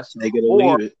with us. Make it or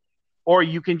leave it. Or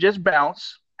you can just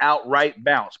outright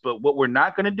bounce. But what we're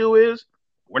not going to do is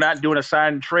we're not doing a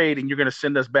sign and trade and you're going to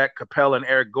send us back Capella and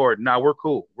Eric Gordon. No, we're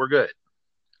cool. We're good.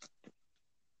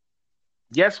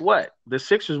 Guess what? The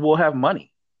Sixers will have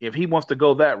money. If he wants to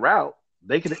go that route,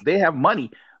 they have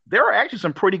money. There are actually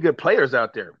some pretty good players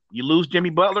out there. You lose Jimmy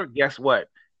Butler, guess what?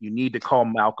 You need to call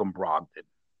Malcolm Brogdon.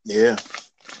 Yeah.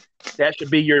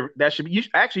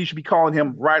 You should be calling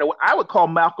him right away. I would call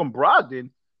Malcolm Brogdon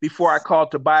before I call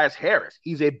Tobias Harris.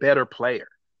 He's a better player,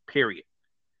 period.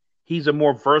 He's a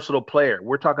more versatile player.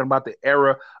 We're talking about the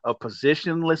era of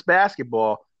positionless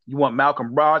basketball. You want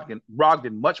Malcolm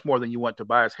Brogdon much more than you want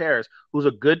Tobias Harris, who's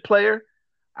a good player.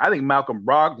 I think Malcolm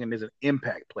Brogdon is an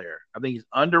impact player. I think he's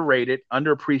underrated,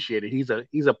 underappreciated.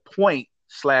 He's a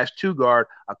point/2 guard,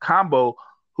 a combo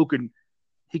who can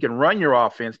He can run your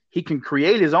offense. He can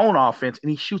create his own offense, and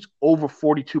he shoots over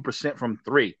 42% from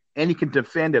three, and he can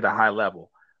defend at a high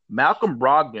level. Malcolm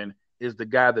Brogdon is the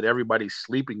guy that everybody's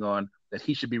sleeping on, that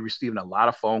he should be receiving a lot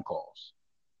of phone calls.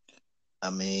 I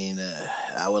mean,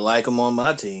 I would like him on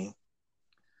my team.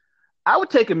 I would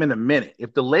take him in a minute.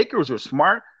 If the Lakers were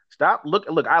smart, look,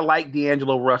 I like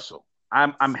D'Angelo Russell.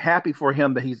 I'm happy for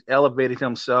him that he's elevated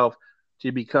himself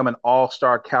to become an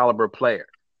all-star caliber player.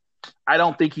 I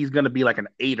don't think he's going to be like an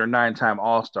 8 or 9-time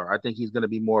all-star. I think he's going to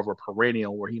be more of a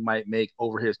perennial where he might make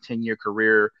over his 10-year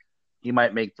career, he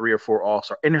might make 3 or 4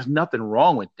 all-star. And there's nothing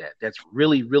wrong with that. That's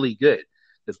really, really good.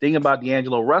 The thing about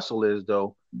D'Angelo Russell is,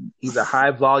 though, he's a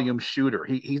high-volume shooter.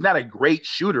 He's not a great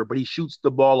shooter, but he shoots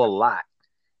the ball a lot.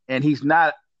 And he's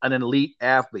not an elite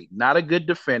athlete, not a good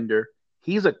defender.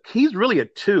 He's really a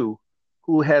 2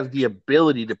 who has the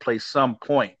ability to play some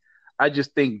point. I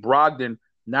just think Brogdon,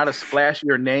 not a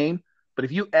splashier name, but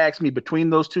if you ask me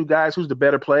between those 2 guys, who's the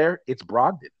better player, it's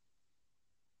Brogdon.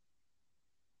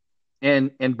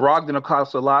 And Brogdon will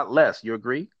cost a lot less. You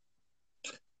agree?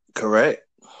 Correct.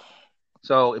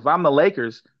 So if I'm the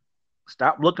Lakers,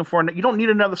 stop looking for – you don't need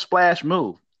another splash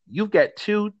move. You've got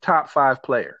 2 top 5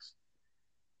 players.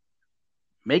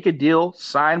 Make a deal,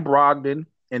 sign Brogdon,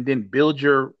 and then build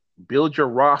your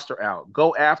roster out.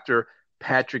 Go after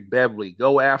Patrick Beverley.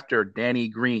 Go after Danny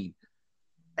Green.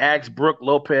 Ask Brook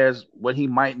Lopez what he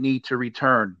might need to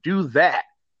return. Do that,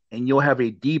 and you'll have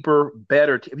a deeper,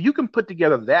 better team. If you can put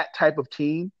together that type of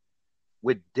team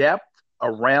with depth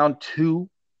around 2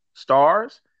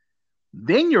 stars,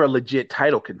 then you're a legit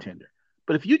title contender.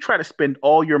 But if you try to spend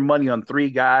all your money on 3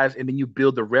 guys and then you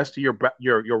build the rest of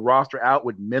your roster out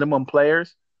with minimum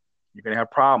players, you're going to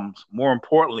have problems. More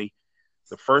importantly,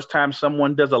 the first time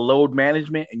someone does a load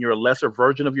management and you're a lesser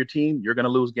version of your team, you're going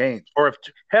to lose games. Or if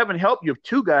heaven help you, if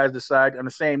 2 guys decide on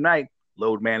the same night,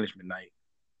 load management night,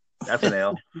 that's an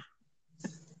L.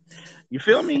 You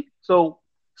feel me? So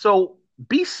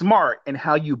be smart in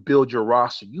how you build your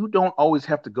roster. You don't always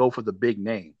have to go for the big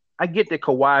name. I get that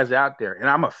Kawhi's out there, and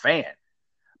I'm a fan.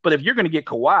 But if you're going to get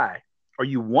Kawhi, or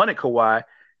you wanted Kawhi,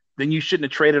 then you shouldn't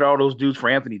have traded all those dudes for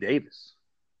Anthony Davis.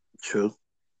 True.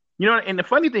 You know, and the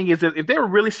funny thing is that if they were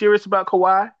really serious about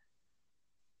Kawhi,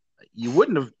 you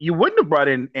wouldn't have brought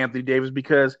in Anthony Davis,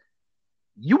 because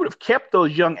you would have kept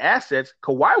those young assets.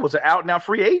 Kawhi was an out-and-out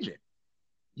free agent.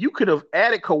 You could have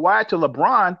added Kawhi to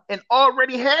LeBron and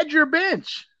already had your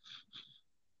bench.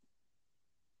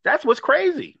 That's what's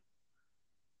crazy.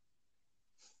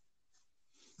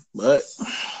 But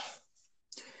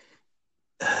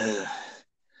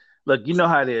look, you know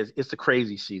how it is. It's a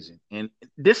crazy season. And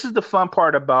this is the fun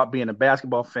part about being a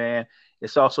basketball fan.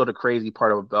 It's also the crazy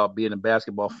part about being a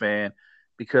basketball fan,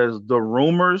 because the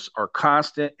rumors are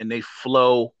constant and they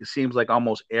flow, it seems like,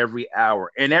 almost every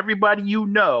hour. And everybody you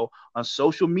know on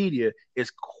social media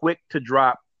is quick to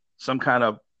drop some kind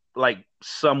of like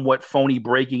somewhat phony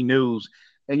breaking news.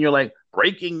 And you're like,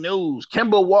 breaking news,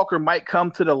 Kemba Walker might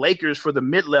come to the Lakers for the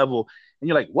mid-level. And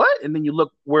you're like, what? And then you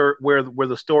look where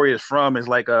the story is from, is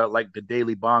like the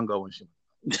Daily Bongo and shit.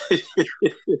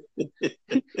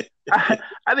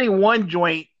 I think one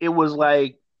joint, it was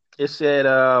like, it said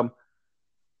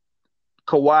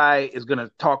Kawhi is going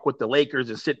to talk with the Lakers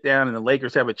and sit down, and the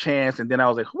Lakers have a chance. And then I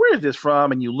was like, where is this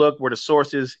from? And you look where the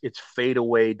source is, it's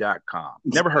fadeaway.com.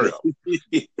 Never heard of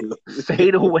it.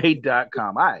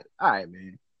 Fadeaway.com. All right,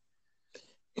 man.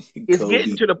 It's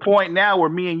getting to the point now where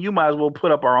me and you might as well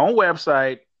put up our own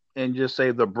website and just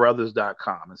say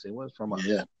thebrothers.com and say, what's from us?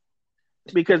 Yeah.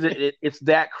 Because it's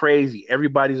that crazy.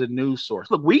 Everybody's a news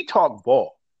source. Look, we talk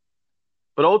ball,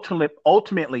 but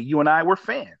ultimately, you and I, we're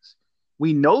fans.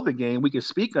 We know the game. We can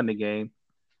speak on the game,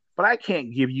 but I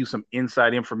can't give you some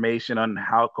inside information on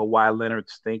how Kawhi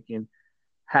Leonard's thinking,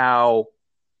 how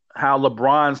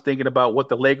LeBron's thinking about what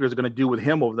the Lakers are going to do with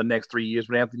him over the next 3 years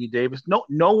with Anthony Davis.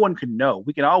 No one can know.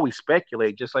 We can always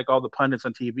speculate, just like all the pundits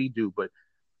on TV do, but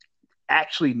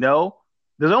actually know.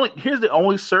 Here's the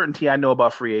only certainty I know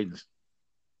about free agents.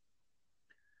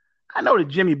 I know that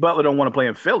Jimmy Butler don't want to play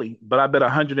in Philly, but I bet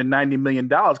 $190 million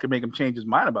could make him change his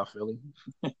mind about Philly.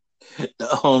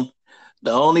 The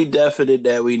only definite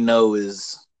that we know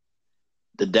is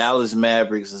the Dallas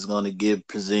Mavericks is going to give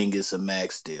Porzingis a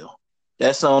max deal.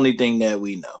 That's the only thing that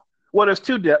we know. Well, there's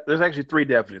actually 3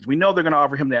 definites. We know they're going to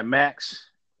offer him that max.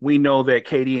 We know that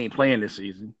KD ain't playing this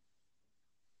season.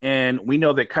 And we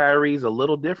know that Kyrie's a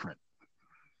little different.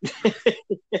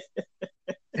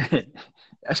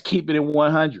 That's keeping it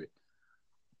 100.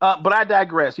 But I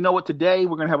digress. You know what? Today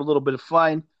we're going to have a little bit of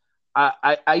fun.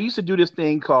 I used to do this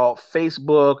thing called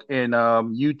Facebook and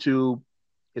YouTube.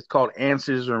 It's called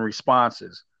Answers and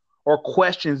Responses, or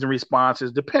questions and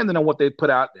responses, depending on what they put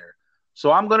out there.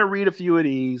 So I'm going to read a few of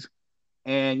these,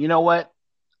 and you know what?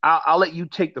 I'll let you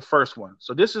take the first one.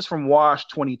 So this is from Wash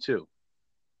 22.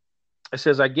 It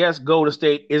says, I guess Golden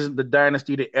State isn't the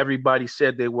dynasty that everybody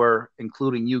said they were,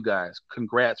 including you guys.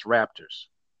 Congrats, Raptors.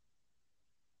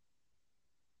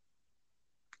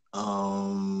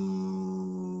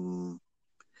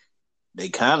 They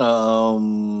kind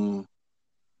of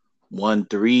won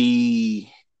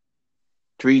three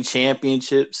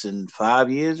championships in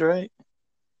 5 years, right?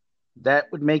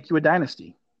 That would make you a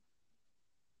dynasty.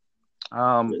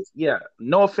 Yeah,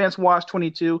 no offense, Wash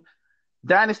 22.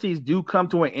 Dynasties do come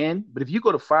to an end, but if you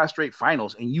go to 5 straight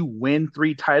finals and you win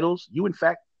 3 titles, you in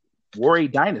fact were a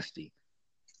dynasty.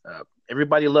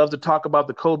 Everybody loves to talk about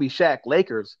the Kobe Shaq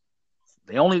Lakers.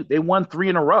 They won 3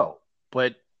 in a row,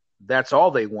 but that's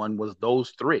all they won was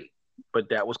those 3. But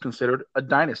that was considered a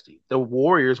dynasty. The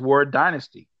Warriors were a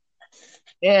dynasty.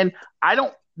 And I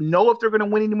don't know if they're going to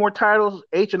win any more titles.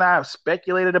 H and I have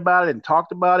speculated about it and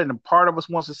talked about it, and part of us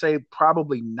wants to say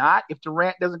probably not if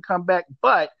Durant doesn't come back.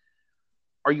 But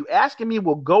are you asking me,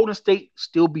 will Golden State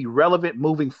still be relevant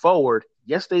moving forward?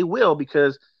 Yes, they will,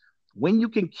 because when you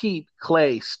can keep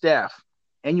Clay, Steph,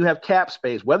 and you have cap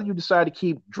space, whether you decide to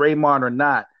keep Draymond or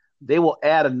not, they will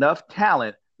add enough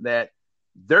talent that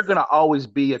they're going to always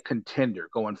be a contender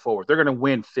going forward. They're going to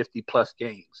win 50-plus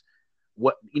games.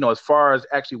 As far as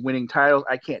actually winning titles,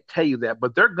 I can't tell you that,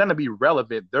 but they're going to be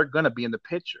relevant. They're going to be in the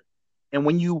picture. And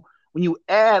when you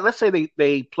add, let's say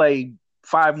they play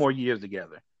 5 more years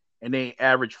together, and they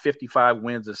average 55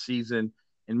 wins a season,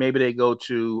 and maybe they go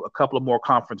to a couple of more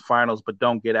conference finals but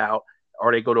don't get out,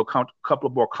 or they go to a couple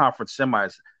of more conference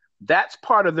semis. That's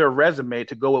part of their resume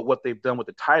to go with what they've done with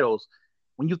the titles.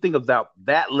 When you think of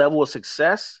that level of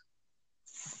success,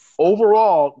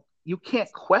 overall, you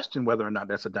can't question whether or not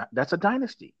that's a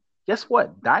dynasty. Guess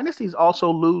what? Dynasties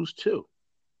also lose too.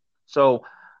 So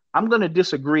I'm going to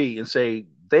disagree and say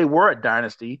they were a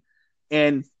dynasty,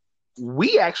 and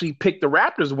we actually picked the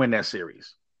Raptors to win that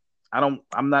series. I'm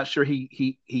not sure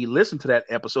he listened to that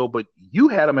episode, but you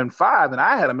had them in 5 and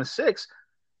I had them in 6,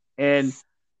 and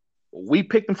we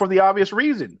picked them for the obvious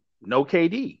reason: no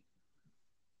KD.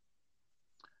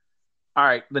 All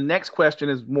right, the next question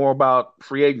is more about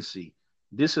free agency.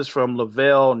 This is from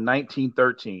Lavelle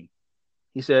 1913.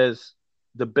 He says,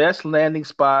 the best landing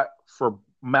spot for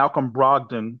Malcolm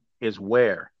Brogdon is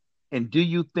where? And do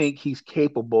you think he's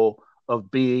capable of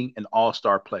being an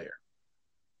all-star player?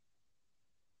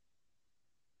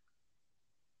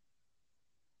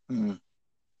 I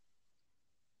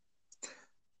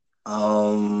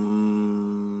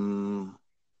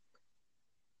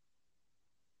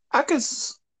could,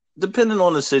 depending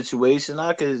on the situation,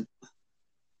 I could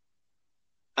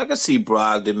see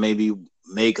Brogdon maybe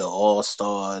make an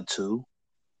all-star too.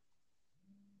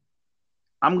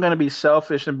 I'm going to be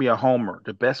selfish and be a homer.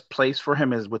 The best place for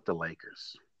him is with the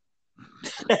Lakers.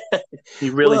 He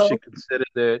really should consider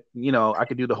that. I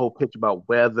could do the whole pitch about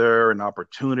weather and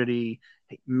opportunity.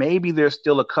 Maybe there's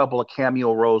still a couple of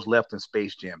cameo roles left in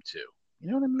Space Jam 2.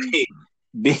 You know what I mean?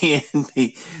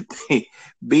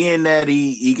 Being that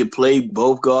he could play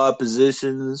both guard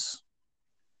positions.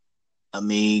 I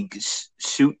mean,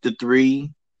 shoot the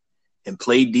 3 and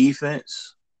play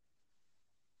defense.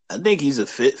 I think he's a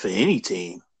fit for any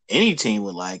team. Any team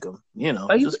would like him,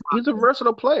 He's a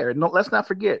versatile player. No, let's not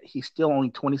forget, he's still only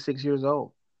 26 years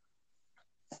old.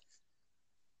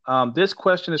 This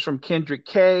question is from Kendrick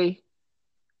K.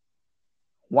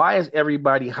 Why is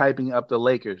everybody hyping up the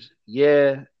Lakers?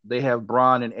 Yeah, they have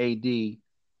Bron and AD,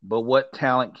 but what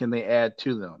talent can they add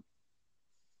to them?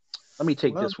 Let me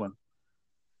take this one.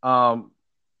 No,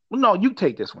 you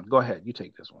take this one. Go ahead. You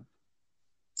take this one.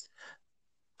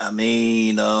 I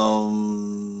mean,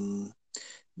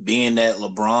 being that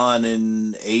LeBron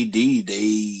and AD,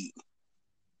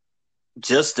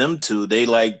 them two, they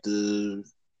like the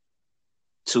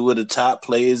 2 of the top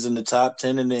players in the top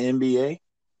 10 in the NBA.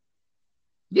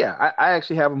 Yeah, I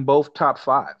actually have them both top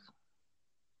 5.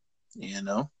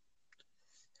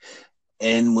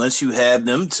 And once you have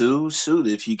them two, shoot,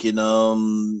 if you can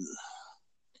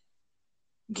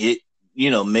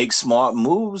make smart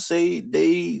moves,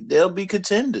 they'll be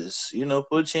contenders,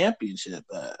 for a championship.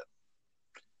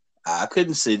 I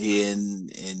couldn't sit here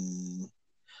and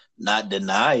not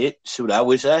deny it. Shoot, I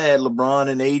wish I had LeBron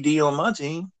and AD on my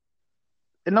team.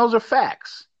 And those are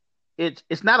facts.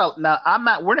 It's not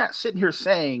we're not sitting here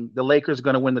saying the Lakers are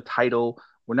going to win the title.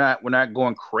 We're not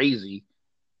going crazy.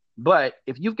 But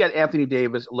if you've got Anthony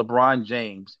Davis, LeBron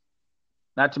James,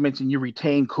 not to mention you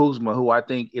retain Kuzma, who I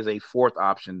think is a 4th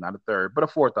option, not a 3rd, but a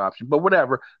 4th option, but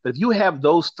whatever. But if you have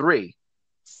those 3,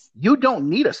 You don't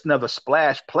need another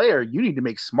splash player. You need to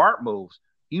make smart moves.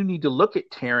 You need to look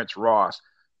at Terrence Ross,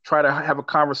 try to have a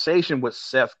conversation with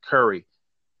Seth Curry.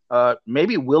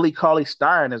 Maybe Willie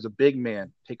Cauley-Stein as a big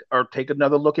man. Take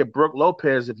another look at Brooke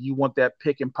Lopez if you want that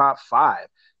pick and pop 5.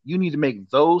 You need to make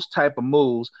those type of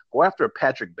moves. Go after a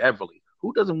Patrick Beverly.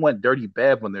 Who doesn't want Dirty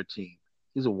Bev on their team?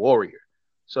 He's a warrior.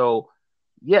 So,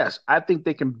 yes, I think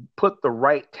they can put the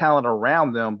right talent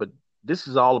around them, but this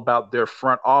is all about their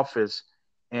front office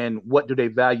and what do they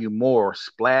value more,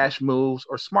 splash moves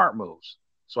or smart moves.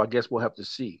 So I guess we'll have to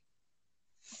see.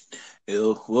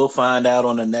 We'll find out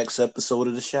on the next episode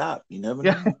of The Shop. You never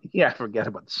know. Yeah, I forgot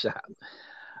about The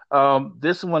Shop.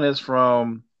 This one is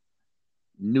from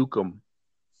Newcomb.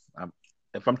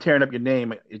 If I'm tearing up your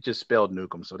name, it just spelled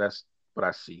Newcomb, so that's what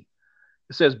I see.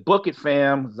 It says, book it,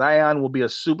 fam. Zion will be a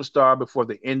superstar before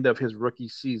the end of his rookie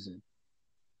season.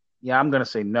 Yeah, I'm going to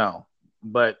say no,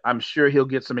 but I'm sure he'll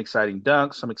get some exciting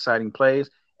dunks, some exciting plays,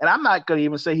 and I'm not going to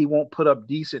even say he won't put up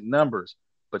decent numbers,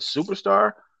 but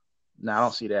superstar? No, I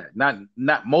don't see that. Not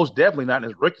most definitely not in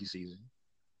his rookie season.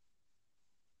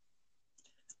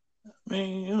 I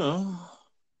mean,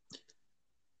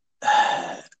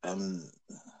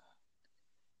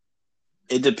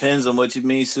 it depends on what you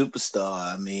mean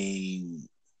superstar.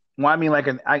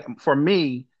 For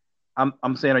me,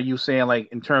 I'm saying, are you saying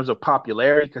like in terms of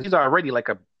popularity? Because he's already like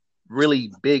a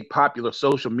really big popular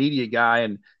social media guy,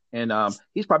 and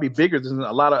he's probably bigger than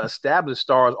a lot of established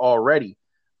stars already.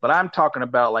 But I'm talking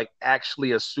about like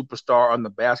actually a superstar on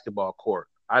the basketball court.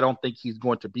 I don't think he's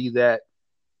going to be that.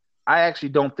 I actually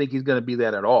don't think he's going to be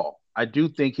that at all. I do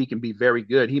think he can be very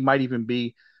good. He might even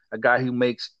be a guy who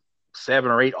makes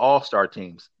 7 or 8 all-star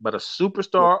teams. But a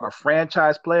superstar, a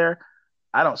franchise player,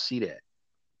 I don't see that.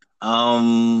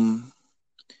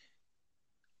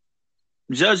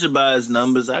 Judging by his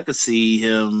numbers, I could see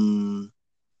him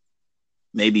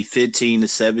maybe 15 to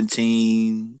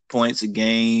 17 points a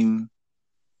game.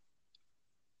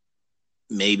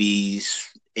 Maybe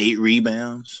 8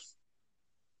 rebounds.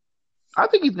 I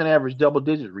think he's going to average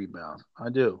double-digit rebounds. I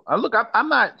do. I'm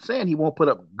not saying he won't put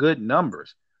up good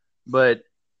numbers, but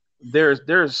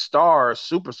there's stars,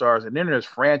 superstars, and then there's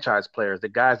franchise players, the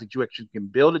guys that you actually can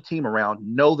build a team around,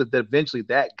 know that eventually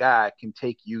that guy can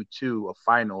take you to a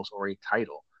finals or a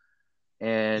title.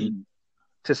 And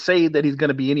to say that he's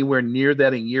going to be anywhere near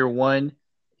that in year one,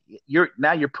 you're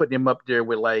putting him up there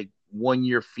with like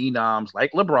 1-year phenoms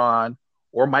like LeBron,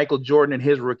 or Michael Jordan in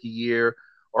his rookie year,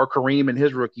 or Kareem in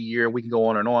his rookie year. We can go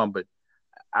on and on, but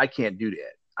I can't do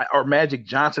that. Or Magic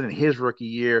Johnson in his rookie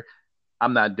year.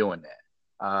 I'm not doing that.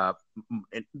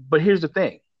 But here's the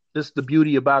thing. This is the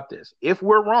beauty about this. If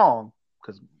we're wrong,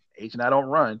 because H and I don't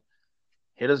run,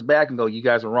 hit us back and go, you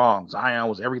guys are wrong. Zion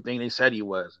was everything they said he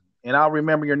was. And I'll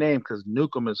remember your name because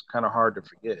Newcomb is kind of hard to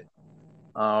forget.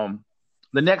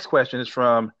 The next question is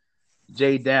from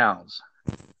Jay Downs.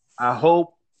 I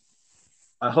hope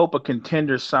a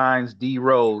contender signs D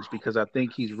Rose because I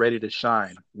think he's ready to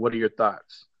shine. What are your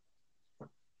thoughts?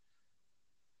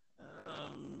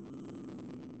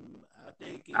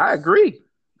 I agree.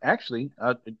 Actually,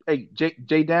 hey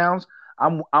Jay Downs,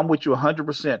 I'm with you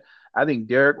 100%. I think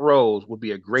Derrick Rose would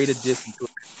be a great addition to a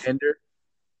contender.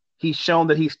 He's shown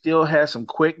that he still has some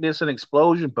quickness and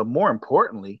explosion, but more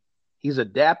importantly, he's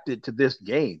adapted to this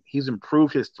game. He's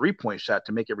improved his three-point shot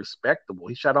to make it respectable.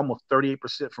 He shot almost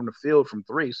 38% from the field from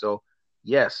 3. So,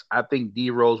 yes, I think D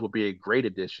Rose will be a great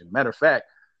addition. Matter of fact,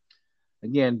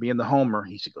 again, being the homer,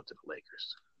 he should go to the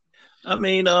Lakers.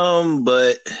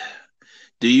 But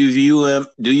do you view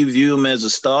him as a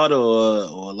starter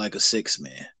or like a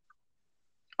 6-man?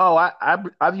 Oh, I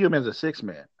view him as a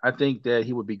 6-man. I think that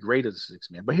he would be great as a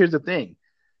 6-man. But here's the thing.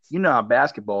 You know how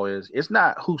basketball is. It's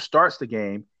not who starts the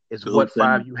game. It's what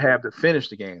 5 you have to finish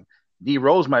the game. D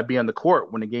Rose might be on the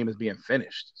court when the game is being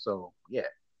finished. So, yeah.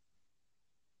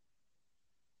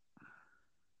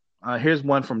 Here's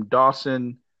one from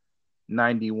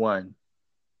Dawson91.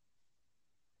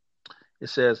 It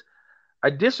says, I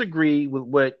disagree with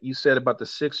what you said about the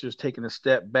Sixers taking a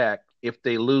step back if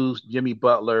they lose Jimmy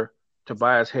Butler,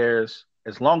 Tobias Harris.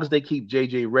 As long as they keep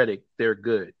J.J. Redick, they're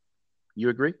good. You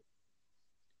agree?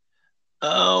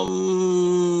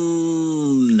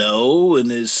 No, and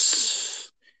to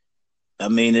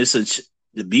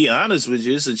be honest with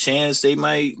you, it's a chance they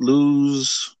might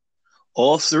lose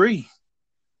all 3.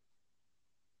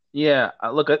 Yeah,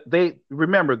 look, they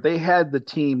had the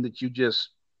team that you just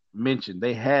mentioned.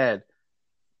 They had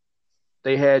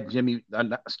Jimmy.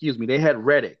 They had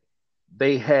Redick.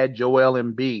 They had Joel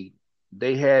Embiid.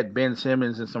 They had Ben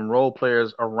Simmons and some role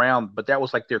players around, but that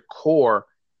was like their core.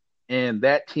 And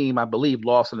that team, I believe,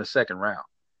 lost in the second round.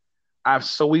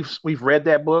 we've read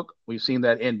that book, we've seen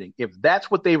that ending. If that's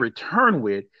what they return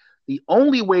with, the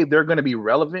only way they're going to be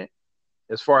relevant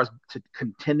as far as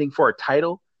contending for a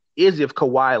title is if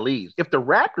Kawhi leaves. If the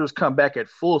Raptors come back at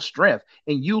full strength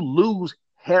and you lose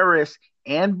Harris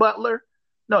and Butler,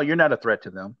 no, you're not a threat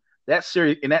to them. That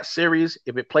series,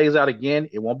 if it plays out again,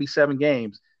 it won't be 7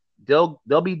 games. They'll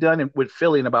be done with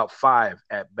Philly in about 5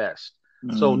 at best.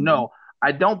 Mm-hmm. So no,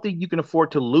 I don't think you can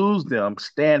afford to lose them,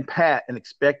 stand pat, and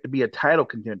expect to be a title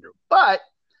contender. But,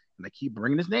 and I keep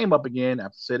bringing his name up again,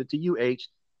 I've said it to you, H,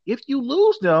 if you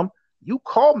lose them, you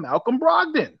call Malcolm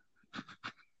Brogdon.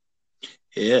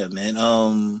 Yeah,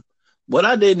 man. What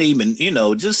I didn't even,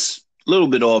 just a little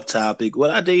bit off topic, what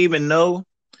I didn't even know,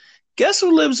 guess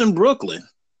who lives in Brooklyn?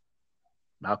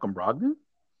 Malcolm Brogdon?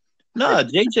 No,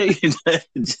 JJ.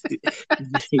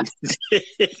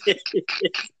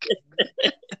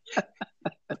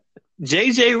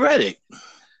 JJ Redick.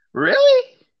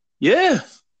 Really? Yeah.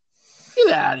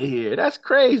 Get out of here. That's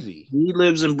crazy. He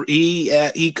lives in he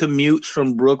commutes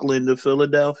from Brooklyn to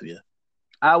Philadelphia.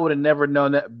 I would have never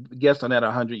known that, guessed on that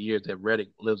 100 years that Redick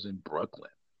lives in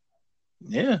Brooklyn.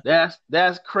 Yeah.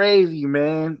 That's crazy,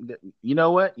 man. You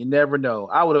know what? You never know.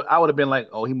 I would have been like,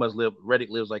 oh, Redick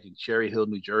lives like in Cherry Hill,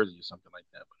 New Jersey or something like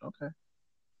that. But okay.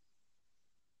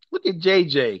 Look at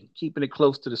JJ keeping it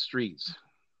close to the streets.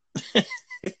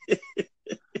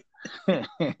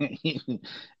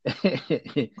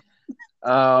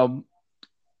 I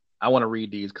want to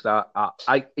read these because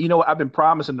I I've been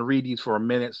promising to read these for a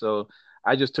minute, so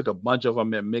I just took a bunch of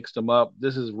them and mixed them up.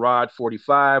 This is Rod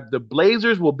 45. The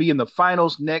Blazers will be in the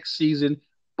finals next season.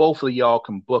 Both of y'all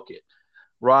can book it.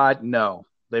 Rod, no,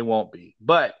 they won't be.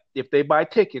 But if they buy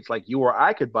tickets like you or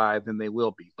I could buy, then they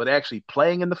will be. But actually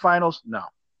playing in the finals, no.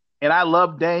 And I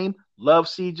love Dame, love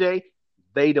CJ.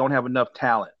 They don't have enough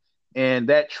talent. And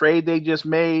that trade they just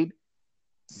made,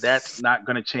 that's not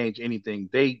going to change anything.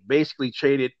 They basically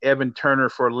traded Evan Turner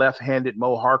for left-handed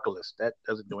Mo Harkless. That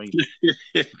doesn't do anything.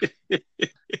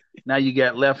 Now you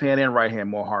got left-hand and right-hand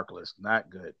Mo Harkless. Not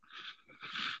good.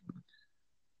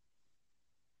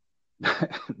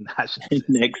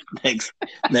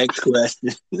 Next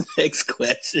question. Next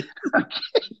question.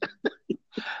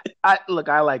 I like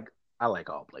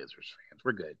all Blazers fans.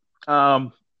 We're good.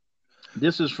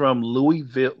 This is from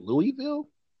Louisville. Louisville?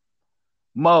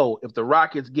 Mo, if the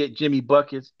Rockets get Jimmy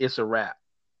buckets, it's a wrap.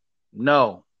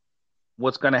 No.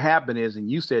 What's going to happen is,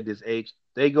 and you said this, H,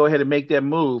 they go ahead and make that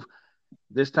move.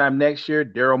 This time next year,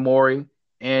 Daryl Morey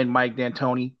and Mike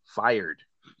D'Antoni fired.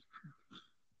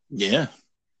 Yeah.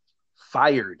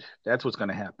 Fired. That's what's going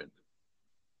to happen.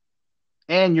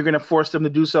 And you're going to force them to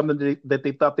do something that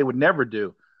they thought they would never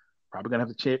do. Probably going to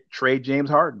have to trade James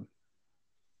Harden.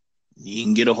 You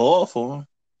can get a haul for him.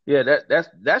 Yeah,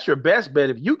 that's your best bet.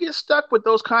 If you get stuck with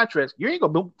those contracts, you ain't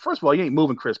gonna move. First of all, you ain't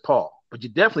moving Chris Paul, but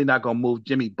you're definitely not gonna move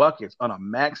Jimmy buckets on a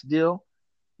max deal.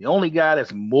 The only guy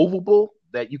that's movable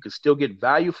that you could still get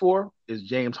value for is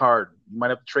James Harden. You might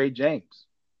have to trade James.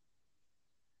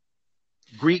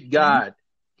 Greek God,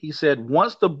 he said,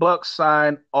 once the Bucks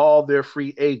sign all their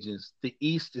free agents, the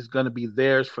East is going to be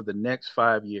theirs for the next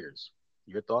 5 years.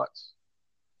 Your thoughts?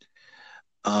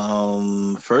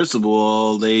 First of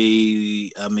all, I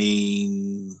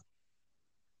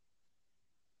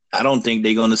don't think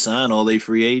they're going to sign all their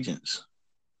free agents.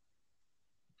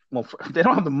 Well, they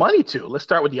don't have the money to. Let's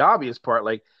start with the obvious part.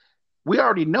 Like, we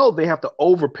already know they have to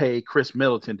overpay Chris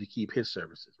Middleton to keep his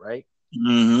services, right?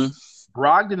 Mm-hmm.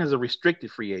 Brogdon is a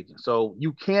restricted free agent, so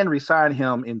you can resign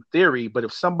him in theory, but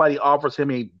if somebody offers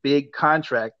him a big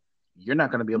contract, you're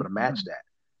not going to be able to match that.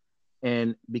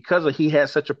 And because he had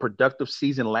such a productive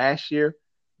season last year,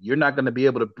 you're not going to be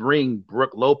able to bring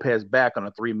Brook Lopez back on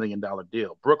a $3 million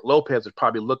deal. Brook Lopez is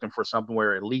probably looking for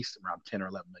somewhere at least around $10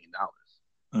 or $11 million.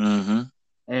 Mm-hmm.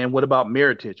 And what about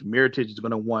Mirotic? Mirotic is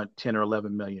going to want 10 or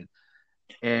 11 million.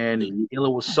 And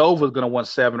Ilyasova is going to want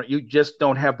 7. You just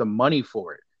don't have the money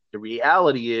for it. The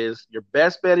reality is your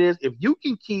best bet is if you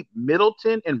can keep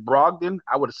Middleton and Brogdon,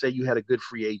 I would say you had a good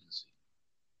free agency.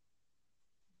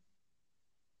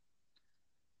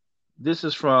 This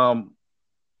is from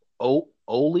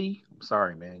Oli. I'm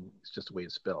sorry, man. It's just the way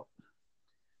it's spelled.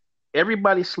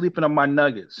 Everybody's sleeping on my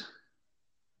Nuggets.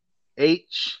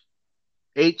 H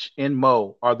and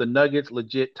Mo, are the Nuggets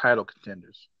legit title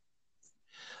contenders?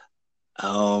 I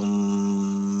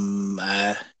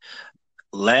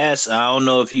don't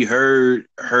know if you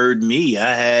heard me.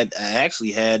 I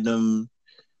actually had them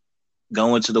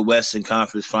going to the Western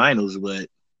Conference Finals, but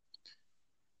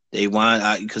they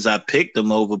won because I picked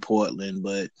them over Portland,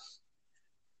 but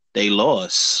they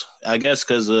lost. I guess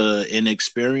because of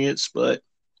inexperience, but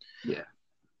yeah.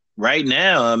 Right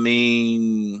now, I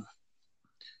mean,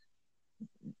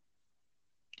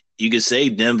 you could say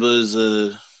Denver's.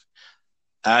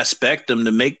 I expect them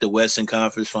to make the Western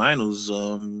Conference Finals.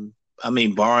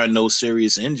 Barring no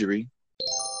serious injury.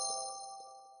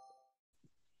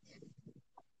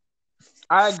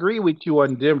 I agree with you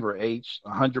on Denver,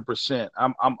 100%.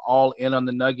 I'm all in on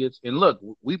the Nuggets. And look,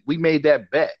 we made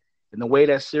that bet. And the way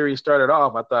that series started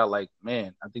off, I thought, like,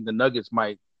 man, I think the Nuggets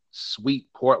might sweep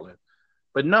Portland.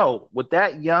 But no, with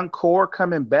that young core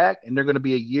coming back, and they're going to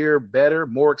be a year better,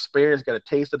 more experienced, got a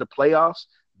taste of the playoffs,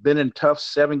 been in tough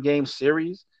 7-game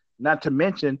series. Not to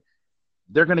mention,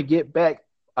 they're going to get back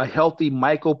a healthy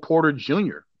Michael Porter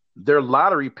Jr., their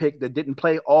lottery pick that didn't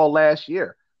play all last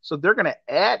year. So they're going to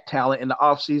add talent in the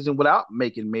offseason without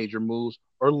making major moves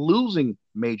or losing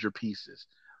major pieces.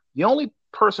 The only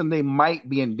person they might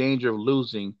be in danger of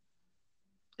losing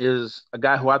is a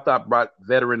guy who I thought brought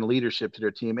veteran leadership to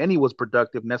their team, and he was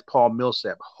productive, and that's Paul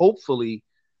Millsap. Hopefully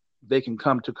they can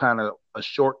come to kind of a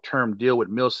short-term deal with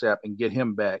Millsap and get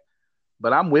him back.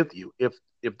 But I'm with you. If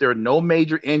there are no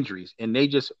major injuries and they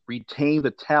just retain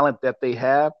the talent that they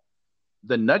have,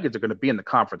 the Nuggets are going to be in the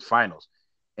conference finals.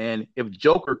 And if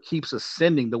Joker keeps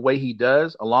ascending the way he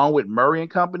does, along with Murray and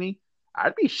company,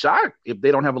 I'd be shocked if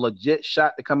they don't have a legit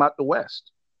shot to come out the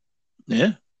West.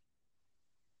 Yeah.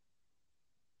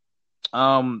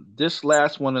 This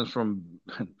last one is from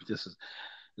this is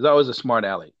always a smart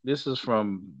aleck. This is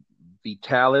from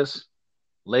Vitalis.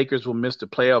 Lakers will miss the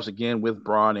playoffs again with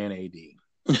Bron and AD.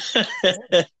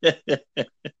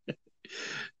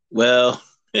 Well,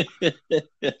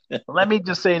 let me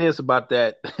just say this about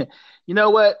that. You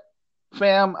know what,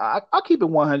 fam? I'll keep it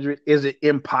 100. Is it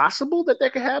impossible that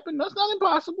could happen? No, it's not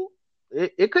impossible.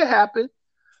 It could happen,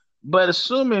 but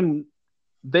assuming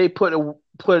they put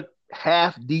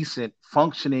half decent,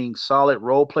 functioning, solid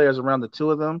role players around the two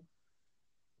of them,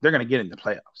 they're going to get into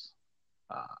playoffs.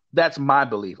 That's my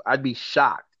belief. I'd be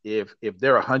shocked if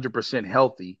they're 100%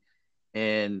 healthy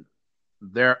and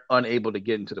they're unable to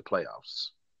get into the playoffs,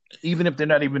 even if they're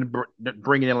not even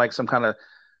bringing in like some kind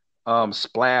of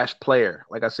splash player.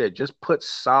 Like I said, just put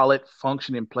solid,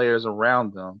 functioning players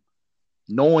around them,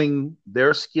 knowing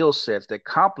their skill sets that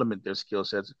complement their skill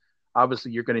sets.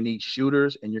 Obviously, you're going to need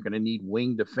shooters and you're going to need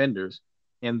wing defenders,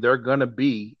 and they're going to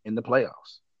be in the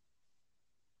playoffs.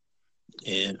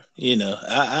 Yeah,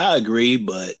 I agree,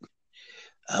 but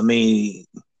I mean,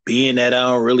 being that I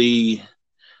don't really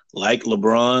like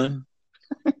LeBron,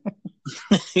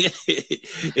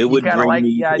 it would bring like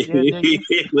me. The idea,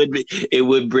 it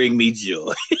would bring me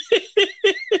joy.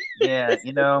 Yeah,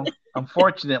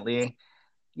 unfortunately,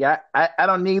 yeah, I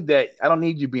don't need that. I don't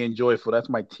need you being joyful. That's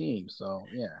my team. So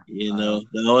yeah, the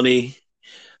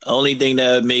only thing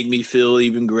that would make me feel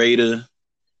even greater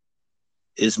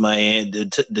is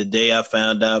the day I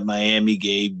found out Miami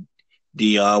gave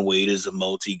Dion Waiters a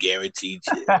multi-guaranteed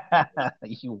check.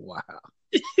 Wow.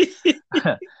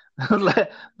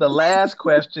 The last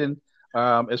question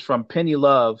is from Penny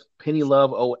Love. Penny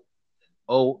Love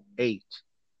 08.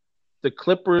 The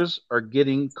Clippers are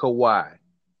getting Kawhi.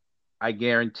 I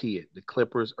guarantee it. The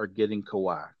Clippers are getting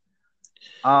Kawhi.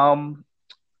 I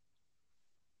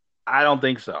don't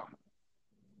think so.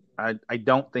 I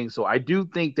don't think so. I do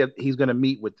think that he's going to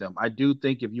meet with them. I do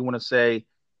think if you want to say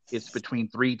it's between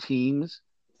 3 teams,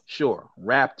 sure,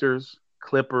 Raptors,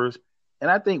 Clippers,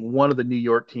 and I think one of the New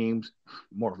York teams,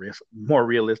 more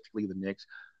realistically, the Knicks.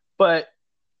 But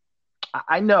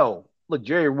I know, look,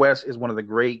 Jerry West is one of the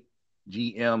great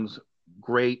GMs,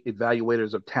 great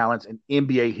evaluators of talents in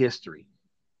NBA history.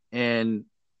 And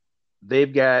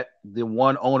they've got the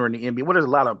one owner in the NBA. Well, there's a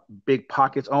lot of big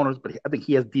pockets owners, but I think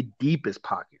he has the deepest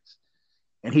pockets.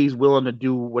 And he's willing to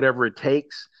do whatever it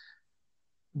takes.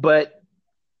 But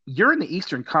you're in the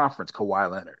Eastern Conference,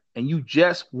 Kawhi Leonard, and you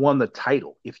just won the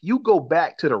title. If you go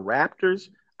back to the Raptors,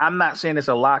 I'm not saying it's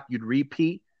a lock you'd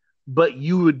repeat, but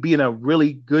you would be in a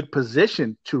really good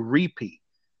position to repeat.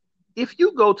 If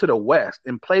you go to the West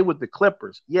and play with the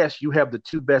Clippers, yes, you have the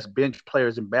 2 best bench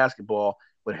players in basketball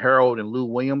with Harold and Lou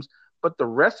Williams, but the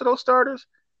rest of those starters,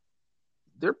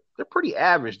 they're pretty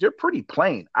average. They're pretty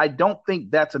plain. I don't think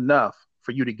that's enough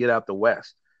for you to get out the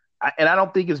West. And I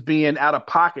don't think it's being out of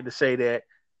pocket to say that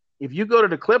if you go to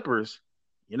the Clippers,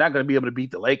 you're not going to be able to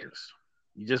beat the Lakers.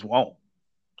 You just won't.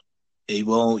 You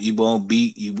won't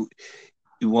beat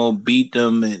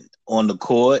them on the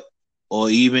court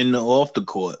or even off the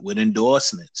court with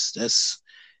endorsements. That's,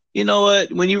 you know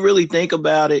what? When you really think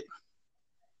about it,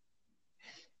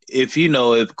 if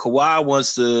Kawhi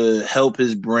wants to help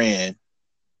his brand,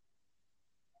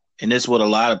 and that's what a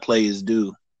lot of players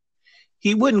do,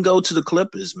 he wouldn't go to the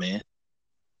Clippers, man.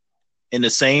 In the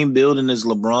same building as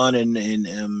LeBron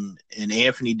and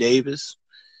Anthony Davis.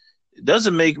 It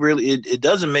doesn't make really. It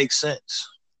doesn't make sense.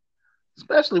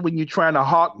 Especially when you're trying to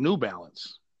hawk New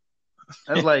Balance.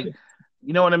 That's like,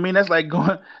 you know what I mean? That's like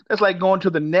going to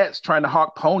the Nets trying to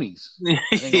hawk ponies. That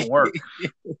ain't gonna work.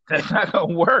 That's not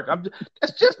gonna work.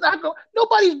 That's just not going.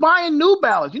 Nobody's buying New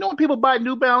Balance. You know when people buy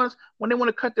New Balance when they want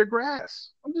to cut their grass.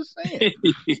 I'm just saying.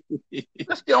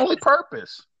 That's the only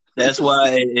purpose. That's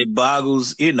why it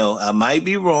boggles. I might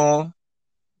be wrong.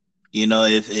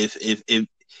 If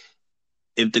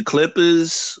the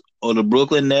Clippers or the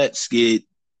Brooklyn Nets get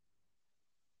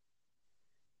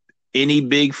any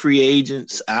big free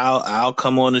agents, I'll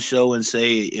come on the show and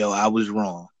say, I was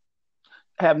wrong.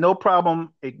 I have no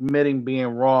problem admitting being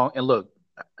wrong. And look,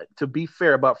 to be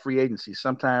fair about free agency,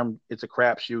 sometimes it's a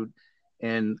crapshoot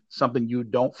and something you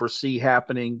don't foresee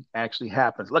happening actually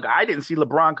happens. Look, I didn't see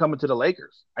LeBron coming to the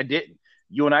Lakers. I didn't.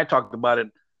 You and I talked about it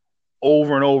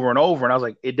over and over and over. And I was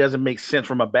like, it doesn't make sense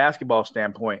from a basketball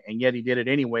standpoint. And yet he did it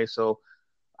anyway. So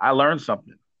I learned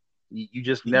something. You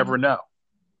just never know.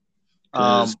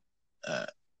 Because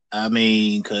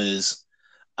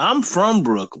I'm from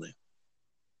Brooklyn,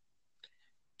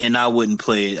 and I wouldn't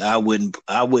play at the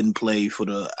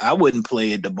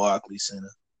Barclays Center.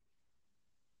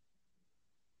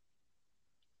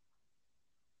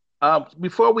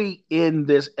 Before we end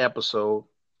this episode,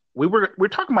 we're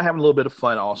talking about having a little bit of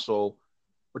fun. Also,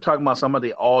 we're talking about some of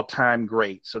the all-time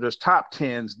greats. So there's top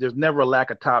tens. There's never a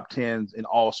lack of top tens in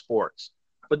all sports,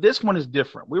 but this one is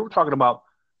different. We were talking about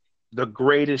the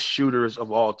greatest shooters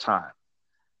of all time.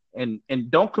 And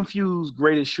don't confuse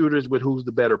greatest shooters with who's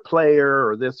the better player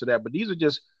or this or that, but these are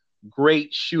just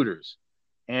great shooters.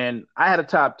 And I had a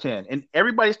top 10, and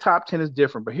everybody's top 10 is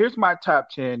different, but here's my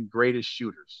top 10 greatest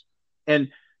shooters. And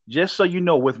just so you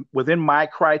know, within my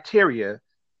criteria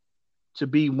to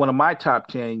be one of my top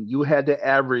 10, you had to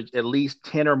average at least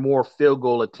 10 or more field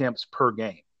goal attempts per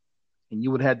game. And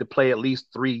you would have to play at least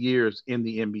 3 years in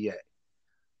the NBA.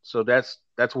 So that's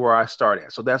where I start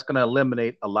at. So that's going to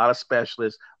eliminate a lot of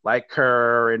specialists like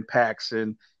Kerr and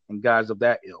Paxson and guys of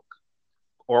that ilk,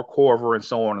 or Korver and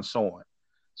so on and so on.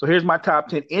 So here's my top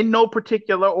 10 in no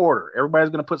particular order.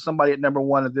 Everybody's going to put somebody at number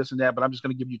one and this and that, but I'm just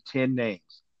going to give you 10 names.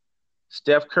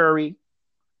 Steph Curry,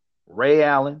 Ray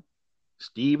Allen,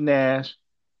 Steve Nash,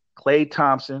 Klay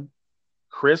Thompson,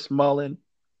 Chris Mullin,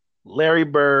 Larry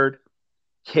Bird,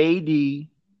 KD,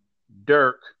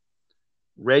 Dirk,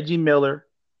 Reggie Miller,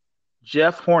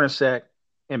 Jeff Hornacek,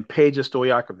 and Peja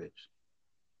Stojakovic.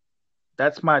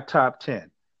 That's my top 10.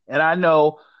 And I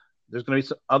know there's going to be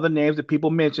some other names that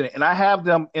people mention, and I have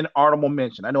them in honorable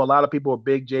mention. I know a lot of people are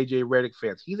big J.J. Redick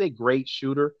fans. He's a great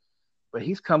shooter, but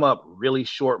he's come up really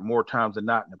short more times than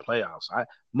not in the playoffs.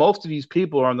 Most of these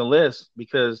people are on the list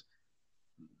because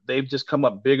they've just come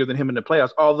up bigger than him in the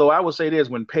playoffs. Although I would say this,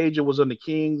 when Peja was on the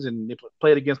Kings and they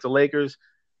played against the Lakers,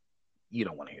 you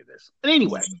don't want to hear this. But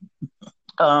anyway,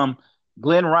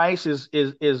 Glenn Rice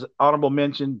is honorable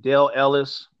mention. Dale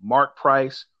Ellis, Mark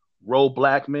Price, Ro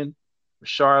Blackman,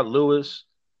 Rashard Lewis,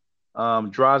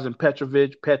 Drazen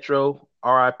Petrovic, Petro,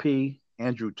 RIP,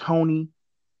 Andrew Toney,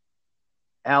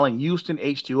 Allen Houston,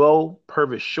 H2O,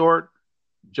 Purvis Short,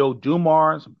 Joe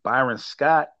Dumars, Byron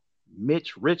Scott,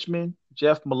 Mitch Richmond,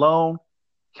 Jeff Malone,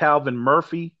 Calvin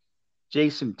Murphy,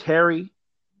 Jason Terry,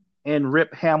 and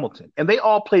Rip Hamilton. And they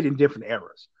all played in different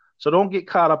eras. So don't get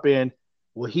caught up in,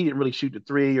 well, he didn't really shoot the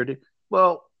three.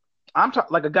 I'm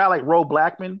talking like a guy like Ro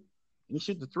Blackman, he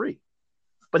shoot the three.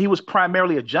 But he was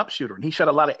primarily a jump shooter, and he shot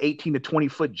a lot of 18 to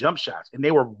 20-foot jump shots, and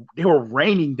they were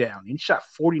raining down. He shot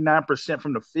 49%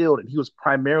 from the field, and he was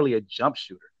primarily a jump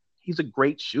shooter. He's a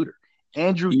great shooter.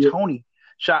 Andrew Toney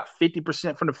shot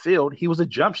 50% from the field. He was a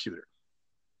jump shooter.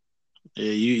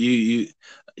 Yeah, you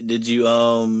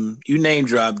name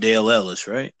drop Dale Ellis,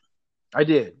 right? I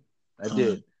did.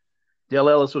 Dale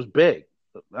Ellis was big.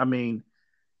 I mean,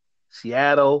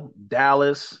 Seattle,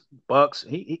 Dallas, Bucks.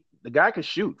 The guy could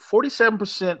shoot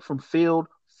 47% from field,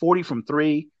 40 from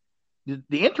three.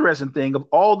 The interesting thing of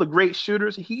all the great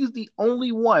shooters, he's the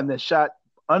only one that shot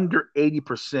under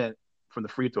 80% from the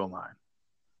free throw line.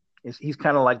 He's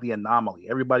kind of like the anomaly.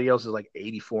 Everybody else is like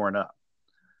 84 and up.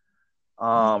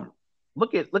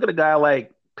 Look at a guy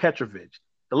like Petrovic.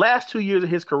 The last 2 years of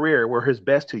his career were his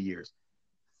best 2 years.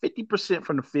 50%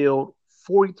 from the field,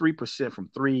 43%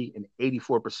 from three, and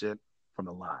 84% from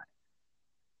the line.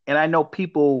 And I know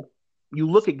you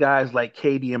look at guys like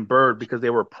KD and Bird because they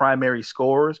were primary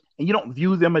scorers, and you don't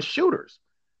view them as shooters.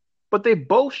 But they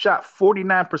both shot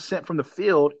 49% from the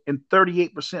field and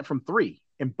 38% from three,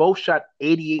 and both shot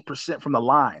 88% from the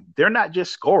line. They're not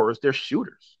just scorers, they're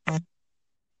shooters.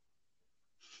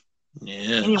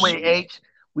 Yeah. Anyway, H,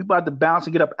 we about to bounce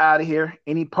and get up out of here.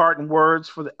 Any parting words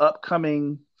for the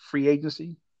upcoming free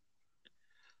agency?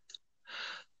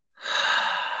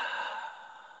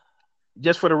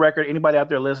 Just for the record, anybody out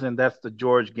there listening, that's the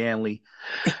George Ganley.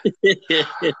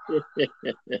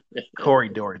 Corey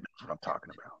Dory knows what I'm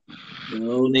talking about.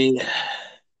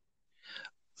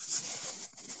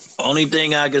 Only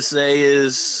thing I can say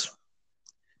is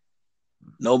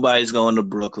nobody's going to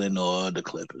Brooklyn or the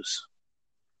Clippers.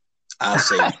 I'll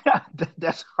say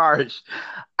that's harsh.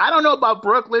 I don't know about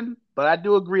Brooklyn, but I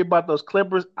do agree about those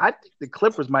Clippers. I think the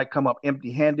Clippers might come up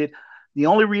empty-handed. The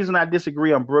only reason I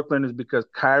disagree on Brooklyn is because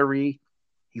Kyrie,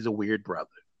 he's a weird brother,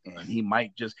 and he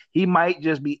might just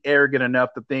be arrogant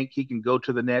enough to think he can go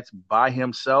to the Nets by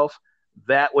himself.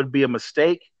 That would be a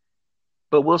mistake,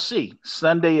 but we'll see.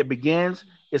 Sunday it begins.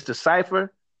 It's the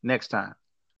Cypher next time.